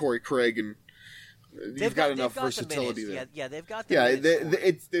to Torrey Craig, and you've got enough versatility there. Yeah, they've got the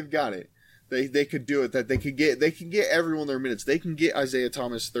minutes. They've got it. They could do it. That they can get everyone their minutes. They can get Isaiah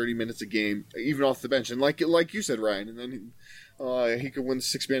Thomas 30 minutes a game, even off the bench. And like you said, Ryan, and then he could win the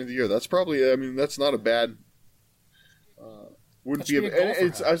 6-man of the year. That's probably, I mean, that's not a bad Wouldn't That be should be a goal for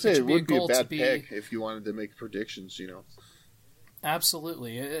him. I'd say It it should be a would be a goal to bad be- pick if you wanted to make predictions.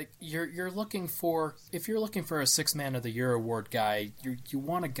 Absolutely. You're looking for, if you're looking for a Six Man of the Year award guy, you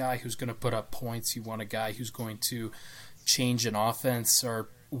want a guy who's going to put up points. You want a guy who's going to change an offense or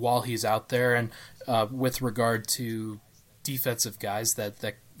while he's out there. And with regard to defensive guys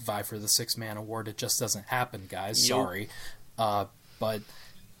that vie for the Six Man award, it just doesn't happen, guys. Sorry, but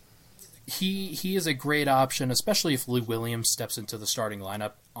he is a great option, especially if Lou Williams steps into the starting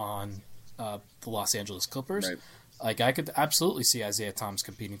lineup on the Los Angeles Clippers. Right. Like, I could absolutely see Isaiah Thomas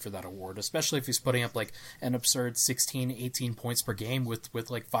competing for that award, especially if he's putting up like an absurd 16, 18 points per game with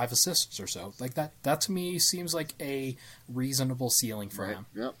like 5 assists or so. Like that to me seems like a reasonable ceiling for him.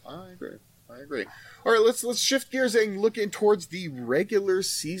 Yep, I agree. All right, let's shift gears and look in towards the regular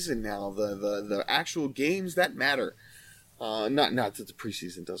season now. The actual games that matter. Not that the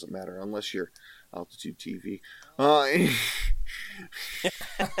preseason doesn't matter unless you're Altitude TV.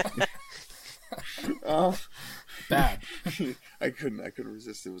 Bad. I couldn't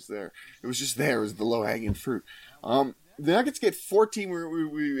resist. It was there. It was just there. It was the low hanging fruit. The Nuggets get 14.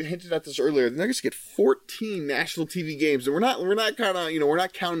 We hinted at this earlier. The Nuggets get 14 national TV games, and we're not counting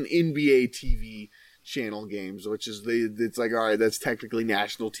NBA TV channel games, which is it's like, all right, that's technically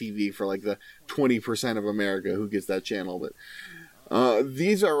national TV for like the 20% of America who gets that channel, but.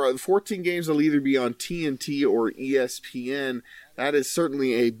 These are 14 games that'll either be on TNT or ESPN. That is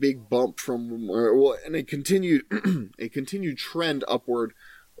certainly a big bump from, and a continued trend upward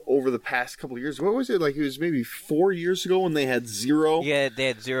over the past couple of years. What was it like? It was maybe 4 years ago when they had 0. Yeah, they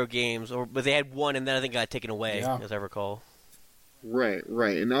had 0 games, but they had 1, and then I think it got taken away, Yeah. as I recall. Right,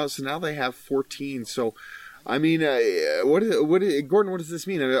 and now they have 14. So. I mean, Gordon? What does this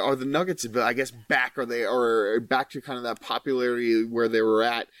mean? Are the Nuggets, I guess, back? Are they back to kind of that popularity where they were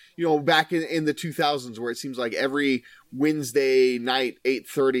at? Back in the 2000s, where it seems like every Wednesday night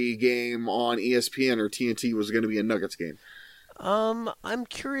 8:30 game on ESPN or TNT was going to be a Nuggets game. I'm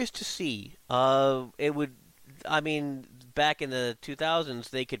curious to see. Back in the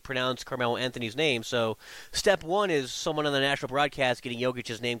 2000s, they could pronounce Carmelo Anthony's name. So, step 1 is someone on the national broadcast getting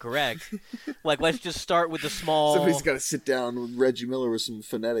Jokic's name correct. Like, let's just start with the small. Somebody's got to sit down with Reggie Miller with some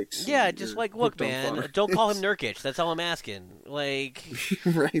phonetics. Yeah, just like, look, man, don't call him Nurkic. That's all I'm asking. Like,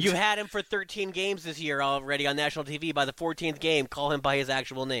 right. You've had him for 13 games this year already on national TV. By the 14th game, call him by his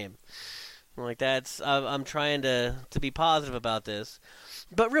actual name. Like, that's. I'm trying to be positive about this,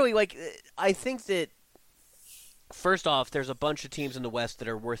 but really, like, I think that. First off, there's a bunch of teams in the West that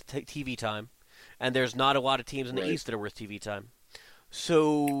are worth TV time, and there's not a lot of teams in the East that are worth TV time.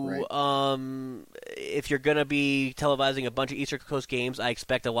 So, if you're going to be televising a bunch of Eastern Coast games, I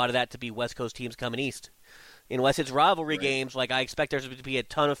expect a lot of that to be West Coast teams coming East. Unless it's rivalry games, like I expect there's to be a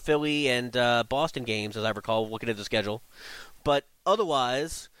ton of Philly and Boston games, as I recall, looking at the schedule. But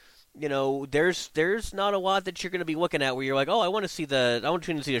otherwise, there's not a lot that you're going to be looking at where you're like, oh, I want to see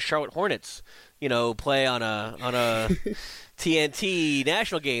the Charlotte Hornets, play on a TNT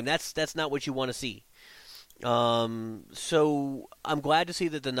national game. That's not what you want to see. So I'm glad to see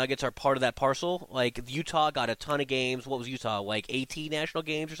that the Nuggets are part of that parcel. Like, Utah got a ton of games. What was Utah, like 18 national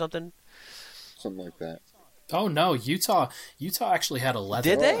games or something? Something like that. Oh no, Utah actually had 11.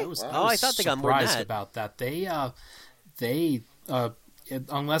 Did they? I thought they got more than that. About that. They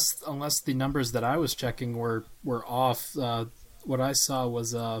unless the numbers that I was checking were off, what I saw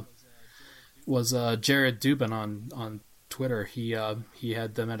was Jared Dubin on Twitter. He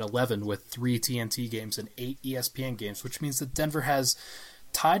had them at 11 with 3 TNT games and 8 ESPN games, which means that Denver has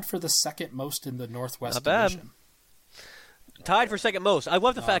tied for the second most in the Northwest Not bad. Division. Tied for second most. I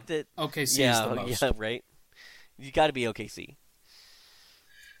love the fact that OKC is the most. Yeah, right. You got to be OKC.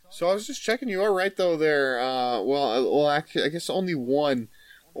 So I was just checking. You are right though. There. Actually, I guess only one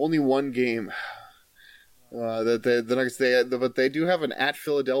game. That the Nuggets but they do have an at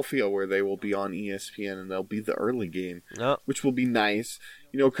Philadelphia where they will be on ESPN and they'll be the early game, which will be nice.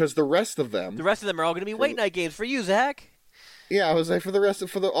 Because the rest of them are all going to be late night games for you, Zach. Yeah, I was like,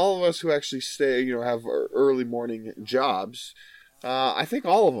 all of us who actually stay, have early morning jobs. I think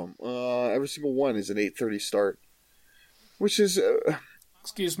all of them, every single one, is an 8:30 start, which is.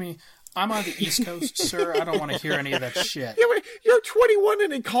 Excuse me, I'm on the East Coast, sir. I don't want to hear any of that shit. Yeah, but you're 21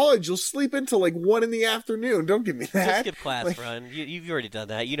 and in college. You'll sleep until like 1 in the afternoon. Don't give me that. Just skip class, Ron. You've already done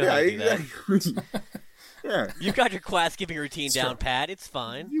that. You know how to do that. Yeah. You've got your class skipping routine down, Pat. It's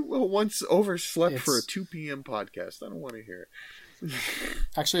fine. You once overslept for a 2 p.m. podcast. I don't want to hear it.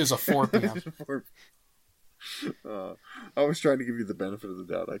 Actually, it was a 4 p.m. I was trying to give you the benefit of the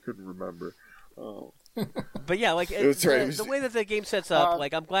doubt. I couldn't remember. Oh. But yeah, like That's right. the way that the game sets up,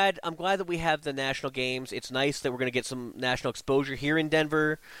 like I'm glad that we have the national games. It's nice that we're going to get some national exposure here in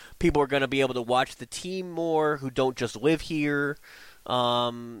Denver. People are going to be able to watch the team more who don't just live here.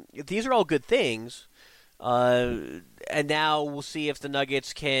 These are all good things. And now we'll see if the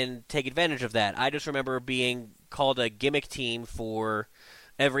Nuggets can take advantage of that. I just remember being called a gimmick team for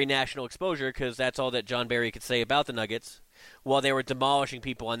every national exposure because that's all that John Barry could say about the Nuggets. While they were demolishing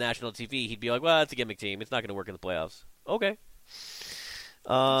people on national TV, he'd be like, well, it's a gimmick team. It's not going to work in the playoffs. Okay.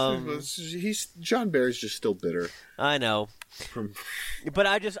 John Barry's just still bitter. I know. But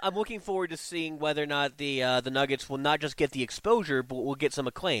I'm looking forward to seeing whether or not the Nuggets will not just get the exposure, but will get some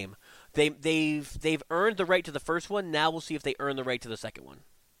acclaim. They've earned the right to the first one. Now we'll see if they earn the right to the second one.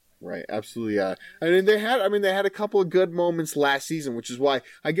 Right, absolutely. I mean, they had a couple of good moments last season, which is why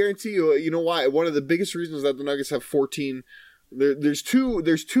I guarantee you. You know why? One of the biggest reasons that the Nuggets have 14. There's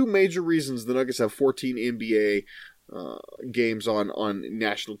two major reasons the Nuggets have 14 NBA games on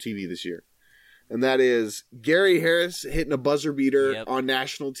national TV this year, and that is Gary Harris hitting a buzzer beater on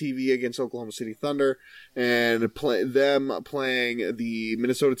national TV against Oklahoma City Thunder, and them playing the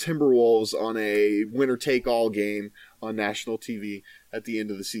Minnesota Timberwolves on a winner-take-all game on national TV at the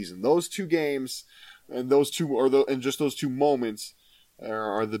end of the season. Those two games, and those two moments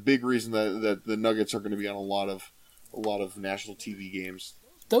are the big reason that the Nuggets are going to be on a lot of national TV games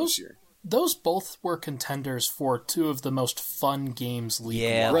this year. Those both were contenders for two of the most fun games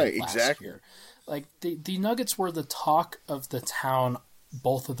right, last exactly. year. Like the Nuggets were the talk of the town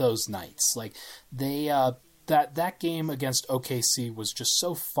both of those nights. Like they that game against OKC was just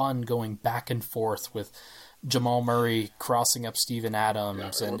so fun, going back and forth with Jamal Murray crossing up Steven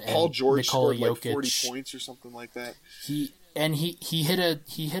Adams and Paul George Nikola scored Jokic. 40 points or something like that. He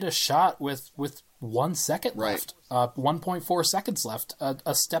hit a shot with 1 second left, 1.4 seconds left,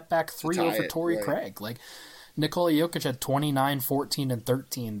 a step back three over Torrey Craig. Like Nikola Jokic had 29, 14, and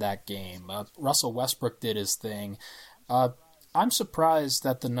 13 that game. Russell Westbrook did his thing. I'm surprised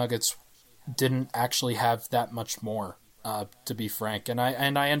that the Nuggets didn't actually have that much more, to be frank. And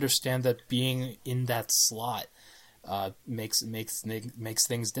I understand that being in that slot makes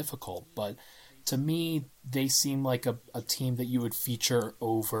things difficult. But to me, they seem like a team that you would feature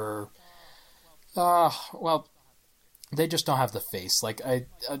over. Well, they just don't have the face. Like a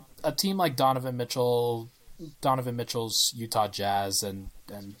team like Donovan Mitchell's Utah Jazz and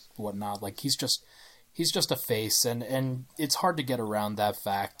whatnot. Like he's just a face, and it's hard to get around that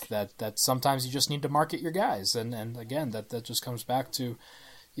fact that sometimes you just need to market your guys, and again that just comes back to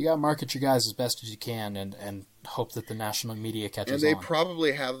you got to market your guys as best as you can, and hope that the national media catches on. And they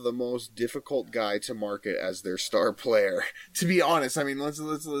probably have the most difficult guy to market as their star player. To be honest, I mean,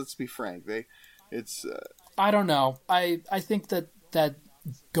 let's be frank. I don't know. I think that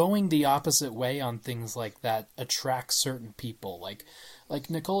going the opposite way on things like that attracts certain people. Like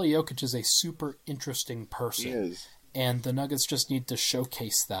Nikola Jokic is a super interesting person. He is. And the Nuggets just need to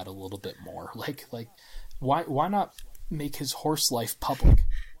showcase that a little bit more. Like why not make his horse life public?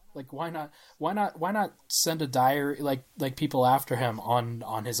 Like why not send a diary like people after him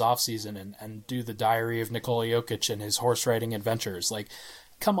on his off season and do the diary of Nikola Jokic and his horse riding adventures? Like,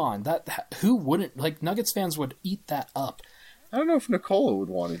 come on, who wouldn't? Like, Nuggets fans would eat that up. I don't know if Nikola would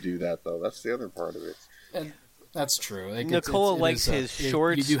want to do that though. That's the other part of it. And that's true. Like, Nikola likes his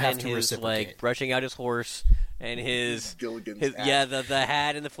shorts and his reciprocate. brushing out his horse and his Gilligan's hat. the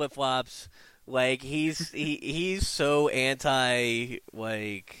hat and the flip flops. Like he's so anti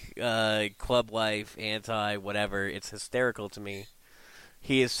club life, anti whatever. It's hysterical to me.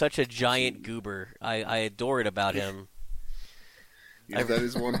 He is such a giant goober. I adore it about him. Yeah, that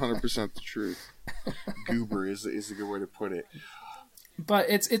is 100% the truth. Goober is a good way to put it. But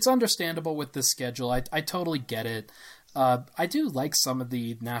it's understandable with this schedule. I totally get it. I do like some of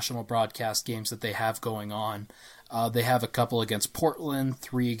the national broadcast games that they have going on. They have a couple against Portland,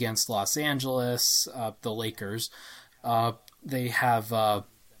 3 against Los Angeles, the Lakers. They have them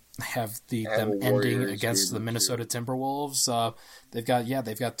ending against the Minnesota Timberwolves.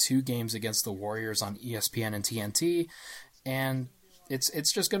 They've got 2 games against the Warriors on ESPN and TNT, and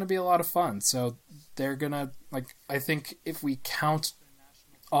it's just going to be a lot of fun. So they're gonna I think if we count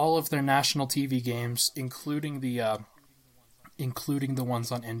all of their national TV games, including the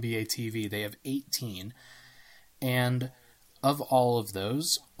ones on NBA TV, they have 18. And of all of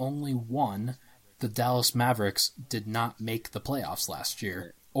those, only one, the Dallas Mavericks, did not make the playoffs last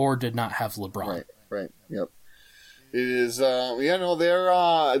year, or did not have LeBron. Right. Yep. It is.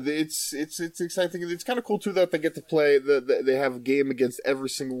 It's exciting. It's kind of cool too that they get to play. They have a game against every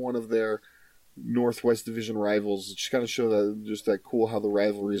single one of their Northwest Division rivals. Just kind of show that cool how the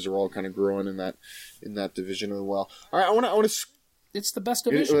rivalries are all kind of growing in that division as well. All right, I want to. It's the best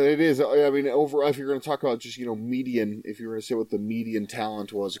division. It is. I mean, overall, if you're going to talk about just median, if you were to say what the median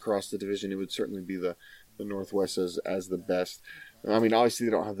talent was across the division, it would certainly be the Northwest as the best. I mean, obviously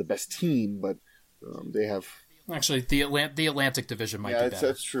they don't have the best team, but they have. Actually, the Atlantic Division might be better.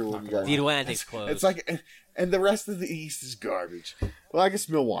 That's true. The Atlantic's close. It's like, and the rest of the East is garbage. Well, I guess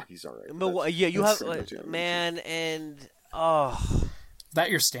Milwaukee's all right. You have man, and that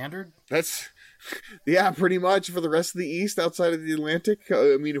your standard? That's pretty much for the rest of the East outside of the Atlantic.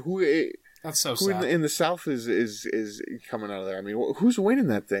 I mean, that's so who sad. in the South is coming out of there? I mean, who's winning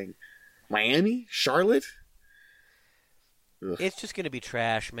that thing? Miami, Charlotte. Ugh. It's just going to be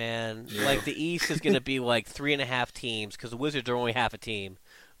trash, man. Like, the East is going to be like 3.5 teams because the Wizards are only half a team.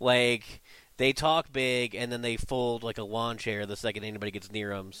 Like, they talk big and then they fold like a lawn chair the second anybody gets near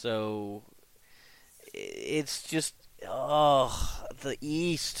them. So it's just the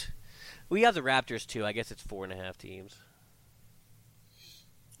East. We have the Raptors too. I guess it's 4.5 teams.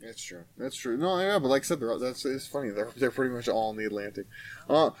 That's true. No, yeah, but like I said, it's funny. They're pretty much all in the Atlantic.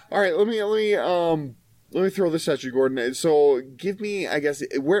 All right, let me throw this at you, Gordon. So, give me, I guess,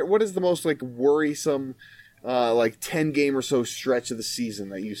 what is the most like worrisome, 10-game or so stretch of the season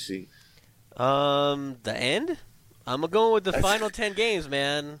that you see? The end. I'm going with the final 10 games,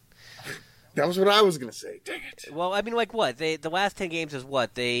 man. That was what I was gonna say. Dang it. Well, I mean, like what? The last 10 games is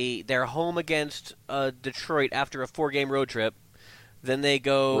what? They're home against Detroit after a 4-game road trip. Then they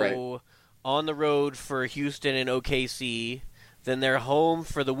go on the road for Houston and OKC. Then they're home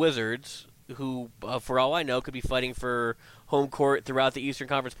for the Wizards, who, for all I know, could be fighting for home court throughout the Eastern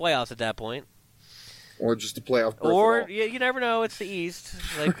Conference playoffs at that point. Or just a playoff berth. Or, you never know. It's the East.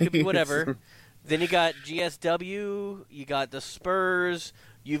 Like, could be whatever. Then you got GSW. You got the Spurs.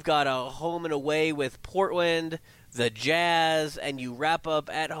 You've got a home and away with Portland, the Jazz, and you wrap up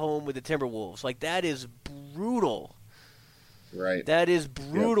at home with the Timberwolves. Like, that is brutal. Right. That is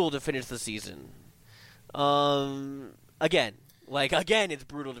brutal to finish the season. Again, it's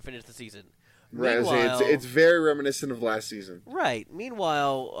brutal to finich the season. Right. It's very reminiscent of last season. Right.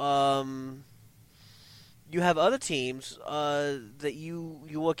 Meanwhile, you have other teams that you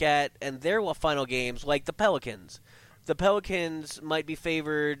look at and their final games, like the Pelicans. The Pelicans might be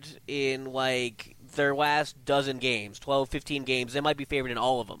favored in like their last dozen games, 12, 15 games. They might be favored in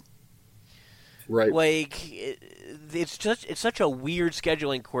all of them. Right. Like, it's such a weird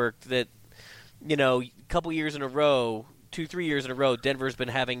scheduling quirk that, a couple years in a row, 2-3 years in a row, Denver's been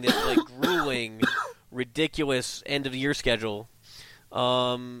having this like grueling, ridiculous end of the year schedule.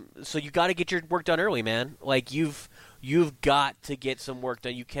 So you got to get your work done early, man. Like you've got to get some work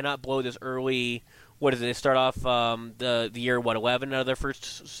done. You cannot blow this early. What is it? They start off the year 11 out of their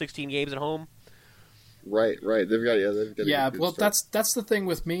first 16 games at home. Right. They've got yeah. Well, that's the thing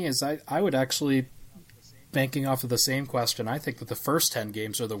with me is I would actually, banking off of the same question, I think that the first 10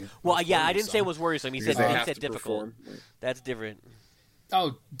 games are the I didn't say it was worrisome. He said difficult. Perform. That's different.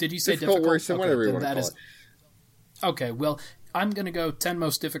 Oh, did you say difficult? Worrisome, okay, whatever you want to call it. Okay, well, I'm going to go 10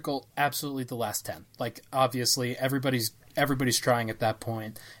 most difficult, absolutely the last 10. Like, obviously, everybody's trying at that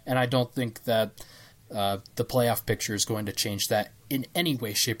point, and I don't think that the playoff picture is going to change that in any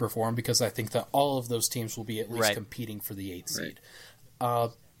way, shape, or form, because I think that all of those teams will be at least competing for the 8th seed.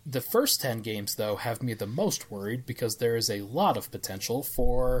 The first 10 games, though, have me the most worried because there is a lot of potential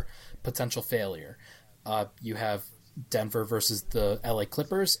for potential failure. You have Denver versus the LA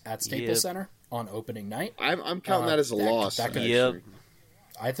Clippers at Staples Center on opening night. I'm counting that as a loss. I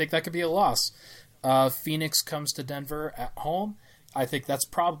think that could be a loss. Phoenix comes to Denver at home. I think that's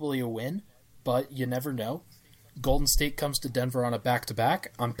probably a win, but you never know. Golden State comes to Denver on a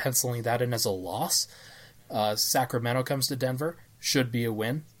back-to-back. I'm penciling that in as a loss. Sacramento comes to Denver. Should be a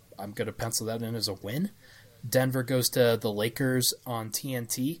win. I'm going to pencil that in as a win. Denver goes to the Lakers on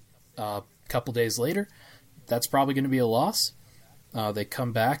TNT a couple days later. That's probably going to be a loss. They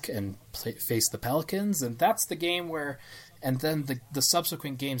come back and face the Pelicans, and that's the game where... And then the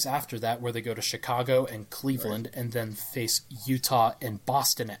subsequent games after that where they go to Chicago and Cleveland and then face Utah and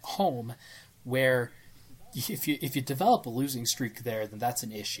Boston at home, where if you develop a losing streak there, then that's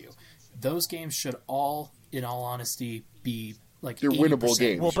an issue. Those games should all, in all honesty, be like they're winnable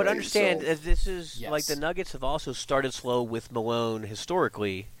games. Well, but understand, this is like the Nuggets have also started slow with Malone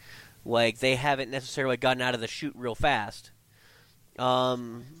historically. Like they haven't necessarily gotten out of the chute real fast.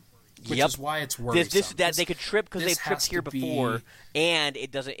 Which is why it's worrisome. They could trip because they've tripped here before, and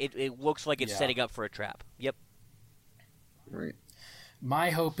it doesn't. It looks like it's setting up for a trap. Yep. Right.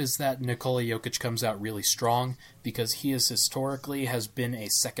 My hope is that Nikola Jokic comes out really strong because he has historically been a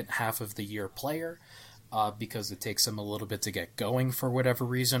second half of the year player because it takes him a little bit to get going for whatever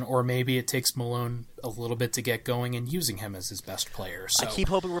reason, or maybe it takes Malone a little bit to get going and using him as his best player. So I keep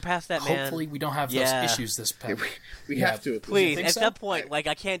hoping we're past that, man. hopefully we don't have those issues this past. We have to. Please, at so? that point, like,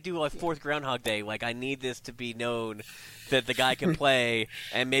 I can't do a fourth Groundhog Day. Like, I need this to be known that the guy can play,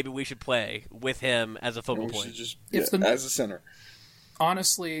 and maybe we should play with him as a focal point. Just, as a center.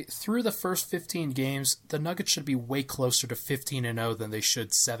 Honestly, through the first 15 games, the Nuggets should be way closer to 15-0 than they should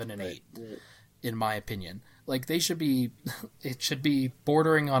 7-8, in my opinion. Like, they should be, it should be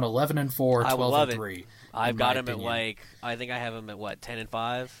bordering on 11-4, 12-3. I've got him at, like, I think I have him at,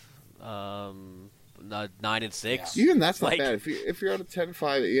 10-5? 9-6? Yeah. Even that's not Like- bad. If you're on a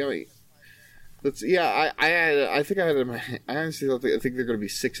 10-5, you know, that's I think I had him. I honestly don't think, I think they're going to be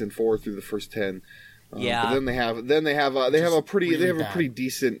 6-4 through the first 10. Yeah. But then they have a pretty really bad.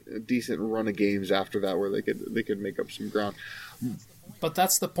 decent run of games after that where they could make up some ground. But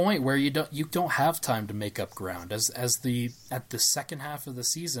that's the point where you don't have time to make up ground. At the second half of the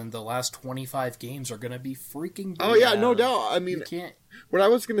season, the last 25 games are going to be freaking. Oh yeah, no doubt. I mean, you can't. What I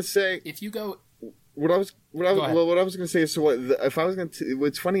was going to say, If you go. what I was Go ahead. going to say is, so if I was going to,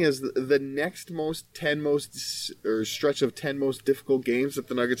 what's funny is the next stretch of 10 most difficult games that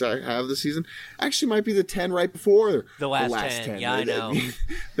the Nuggets have this season actually might be the 10 right before The last 10. Yeah, I know.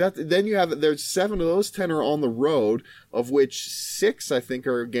 Then there's 7 of those 10 are on the road, of which 6 I think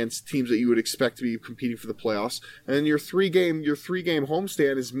are against teams that you would expect to be competing for the playoffs. And then your three game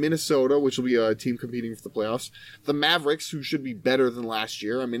homestand is Minnesota, which will be a team competing for the playoffs. The Mavericks, who should be better than last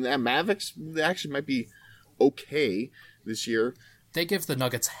year. I mean, the Mavericks they actually might be okay this year. They give the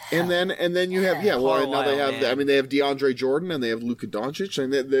Nuggets hell. And then you have now they have man. they have DeAndre Jordan and they have Luka Doncic,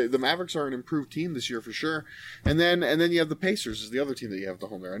 and the Mavericks are an improved team this year for sure. And then you have the Pacers is the other team that you have at the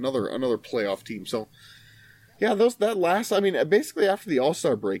home there, another playoff team. So yeah, basically after the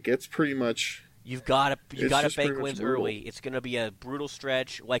All-Star break, it's pretty much You've got to just bank pretty much wins brutal. early. It's going to be a brutal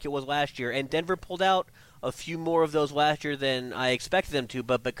stretch like it was last year. And Denver pulled out a few more of those last year than I expected them to,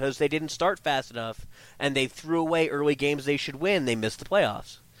 but because they didn't start fast enough and they threw away early games they should win, they missed the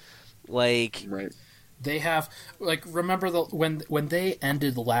playoffs. Like, right. They have, like, remember when they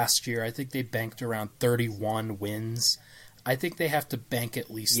ended last year, I think they banked around 31 wins. I think they have to bank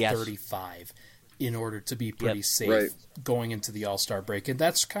at least 35 in order to be pretty safe going into the All-Star break. And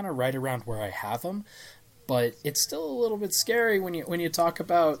that's kind of right around where I have them. But it's still a little bit scary when you talk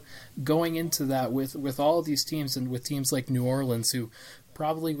about going into that with all of these teams, and with teams like New Orleans, who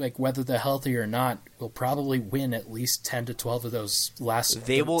probably, like, whether they're healthy or not, will probably win at least 10 to 12 of those last.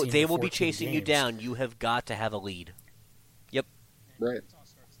 they will 13 or be 14 chasing you games. down. You have got to have a lead. Yep. Right.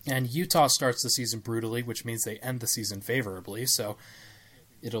 And Utah starts the season brutally, which means they end the season favorably. So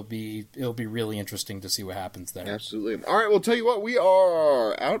it'll be really interesting to see what happens there. Absolutely. All right, well, tell you what, we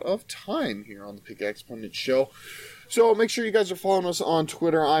are out of time here on the Pickaxe Pundit Show. So make sure you guys are following us on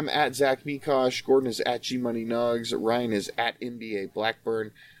Twitter. I'm at Zach Mikosh. Gordon is at GMoneyNugs. Ryan is at NBA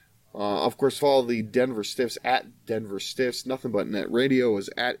Blackburn. Of course, follow the Denver Stiffs at Denver Stiffs. Nothing But Net Radio is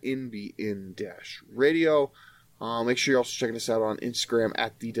at NBN-Radio. Make sure you're also checking us out on Instagram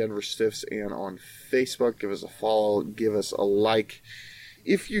at the Denver Stiffs and on Facebook. Give us a follow. Give us a like.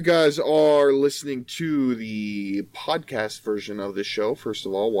 If you guys are listening to the podcast version of the show, first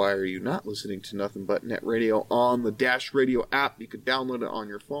of all, why are you not listening to Nothing But Net Radio on the Dash Radio app? You could download it on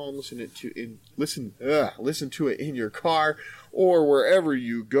your phone, listen to it in your car, or wherever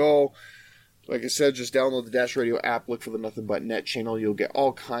you go. Like I said, just download the Dash Radio app, look for the Nothing But Net channel. You'll get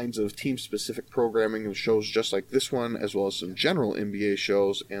all kinds of team-specific programming and shows just like this one, as well as some general NBA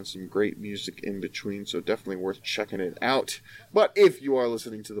shows and some great music in between, so definitely worth checking it out. But if you are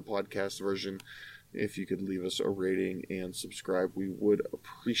listening to the podcast version, if you could leave us a rating and subscribe, we would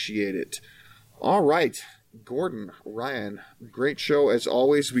appreciate it. All right, Gordon, Ryan, great show as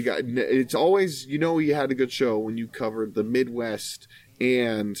always. It's always, you had a good show when you covered the Midwest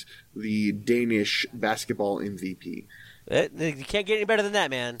and the Danish basketball MVP. You can't get any better than that,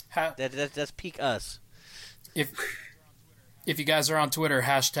 man. Ha- That's peak us. If you guys are on Twitter,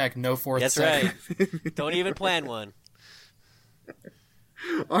 hashtag no fourth That's second. right. Don't even plan one.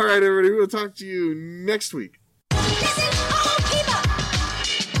 All right, everybody, we'll talk to you next week.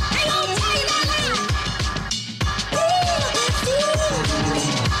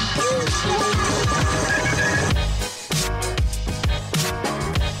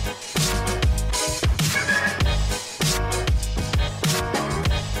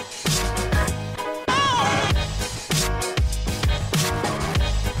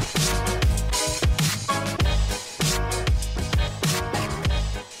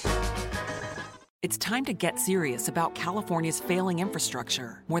 time to get serious about California's failing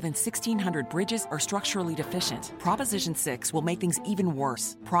infrastructure. More than 1,600 bridges are structurally deficient. Proposition 6 will make things even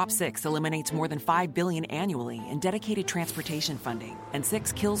worse. Prop 6 eliminates more than $5 billion annually in dedicated transportation funding, and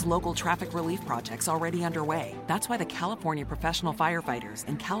 6 kills local traffic relief projects already underway. That's why the California Professional Firefighters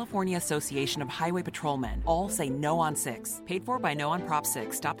and California Association of Highway Patrolmen all say no on 6. Paid for by No on Prop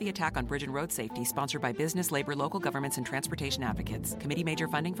 6. Stop the attack on bridge and road safety. Sponsored by business, labor, local governments, and transportation advocates. Committee major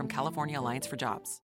funding from California Alliance for Jobs.